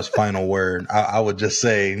as far as final word, I would just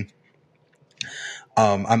say,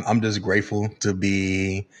 I'm just grateful to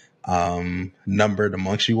be numbered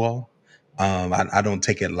amongst you all. I don't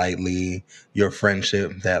take it lightly, your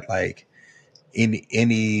friendship, that like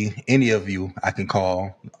any of you I can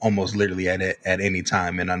call almost literally at any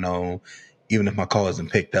time, and I know even if my call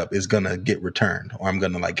isn't picked up, it's gonna get returned, or I'm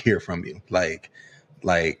gonna like hear from you. Like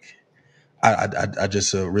I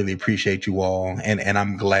just really appreciate you all, and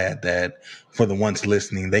I'm glad that for the ones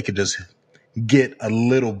listening, they could just get a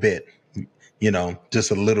little bit,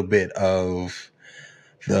 just a little bit of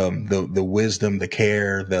the wisdom, the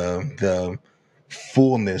care, the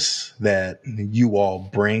fullness that you all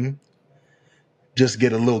bring. Just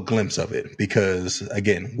get a little glimpse of it, because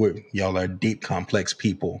again, y'all are deep, complex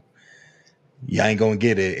people. You ain't gonna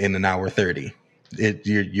get it in an hour 30.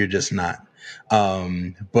 You're just not.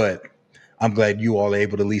 But I'm glad you all are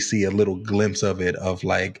able to at least see a little glimpse of it, of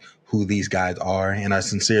like who these guys are, and I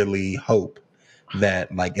sincerely hope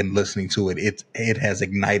that like in listening to it, it has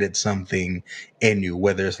ignited something in you,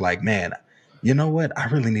 whether it's like, man, you know what? I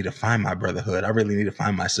really need to find my brotherhood. I really need to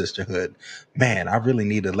find my sisterhood. Man, I really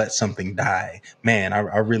need to let something die. Man,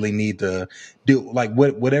 I really need to do like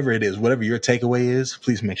whatever it is, whatever your takeaway is,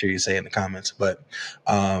 please make sure you say it in the comments. But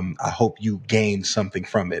I hope you gain something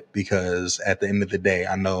from it, because at the end of the day,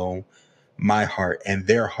 I know my heart and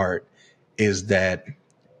their heart is that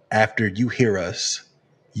after you hear us,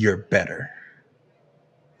 you're better.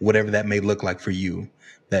 Whatever that may look like for you,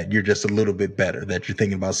 that you're just a little bit better, that you're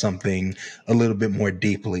thinking about something a little bit more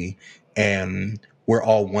deeply. And we're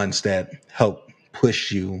all ones that help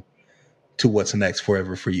push you to what's next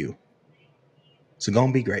forever for you. So go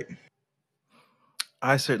and be great.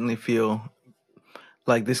 I certainly feel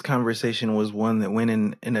like this conversation was one that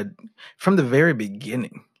went from the very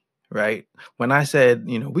beginning, right? When I said,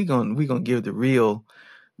 we gonna give the real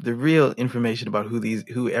information about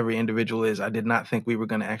who every individual is, I did not think we were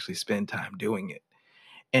going to actually spend time doing it.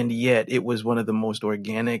 And yet it was one of the most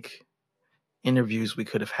organic interviews we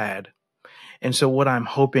could have had. And so what I'm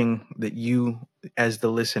hoping that you, as the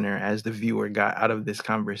listener, as the viewer, got out of this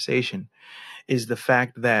conversation is the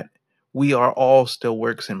fact that we are all still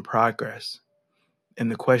works in progress. And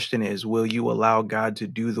the question is, will you allow God to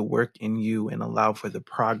do the work in you and allow for the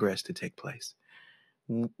progress to take place?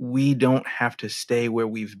 We don't have to stay where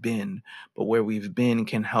we've been, but where we've been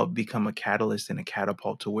can help become a catalyst and a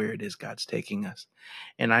catapult to where it is God's taking us.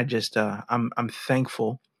 And I just, I'm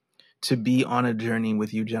thankful to be on a journey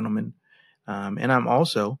with you, gentlemen. And I'm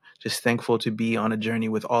also just thankful to be on a journey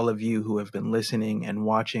with all of you who have been listening and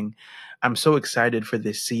watching. I'm so excited for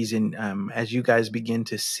this season. As you guys begin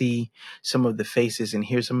to see some of the faces and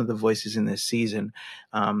hear some of the voices in this season,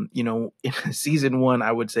 in season 1,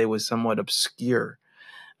 I would say was somewhat obscure.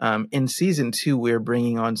 In season 2, we're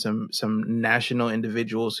bringing on some national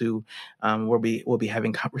individuals who we'll be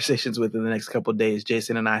having conversations with in the next couple of days.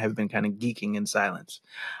 Jason and I have been kind of geeking in silence,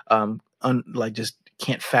 just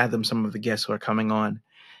can't fathom some of the guests who are coming on.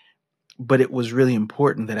 But it was really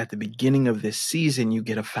important that at the beginning of this season, you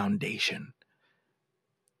get a foundation.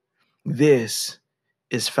 This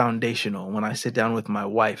is foundational. When I sit down with my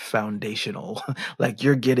wife, foundational, like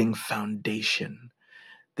you're getting foundation.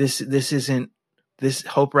 This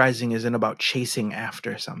Hope Rising isn't about chasing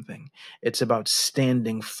after something. It's about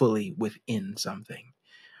standing fully within something.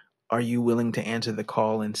 Are you willing to answer the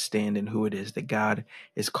call and stand in who it is that God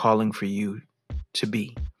is calling for you to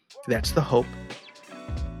be? That's the hope.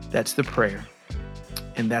 That's the prayer.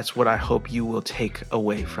 And that's what I hope you will take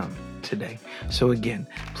away from today. So again,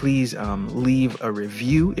 please leave a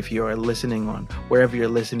review if you are listening on wherever you're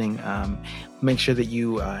listening. Make sure that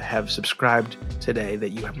you have subscribed today, that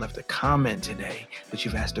you have left a comment today, that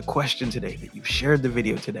you've asked a question today, that you've shared the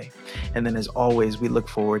video today. And then as always, we look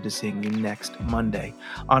forward to seeing you next Monday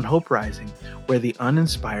on Hope Rising, where the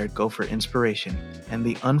uninspired go for inspiration and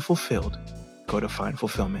the unfulfilled go to find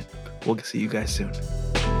fulfillment. We'll see you guys soon.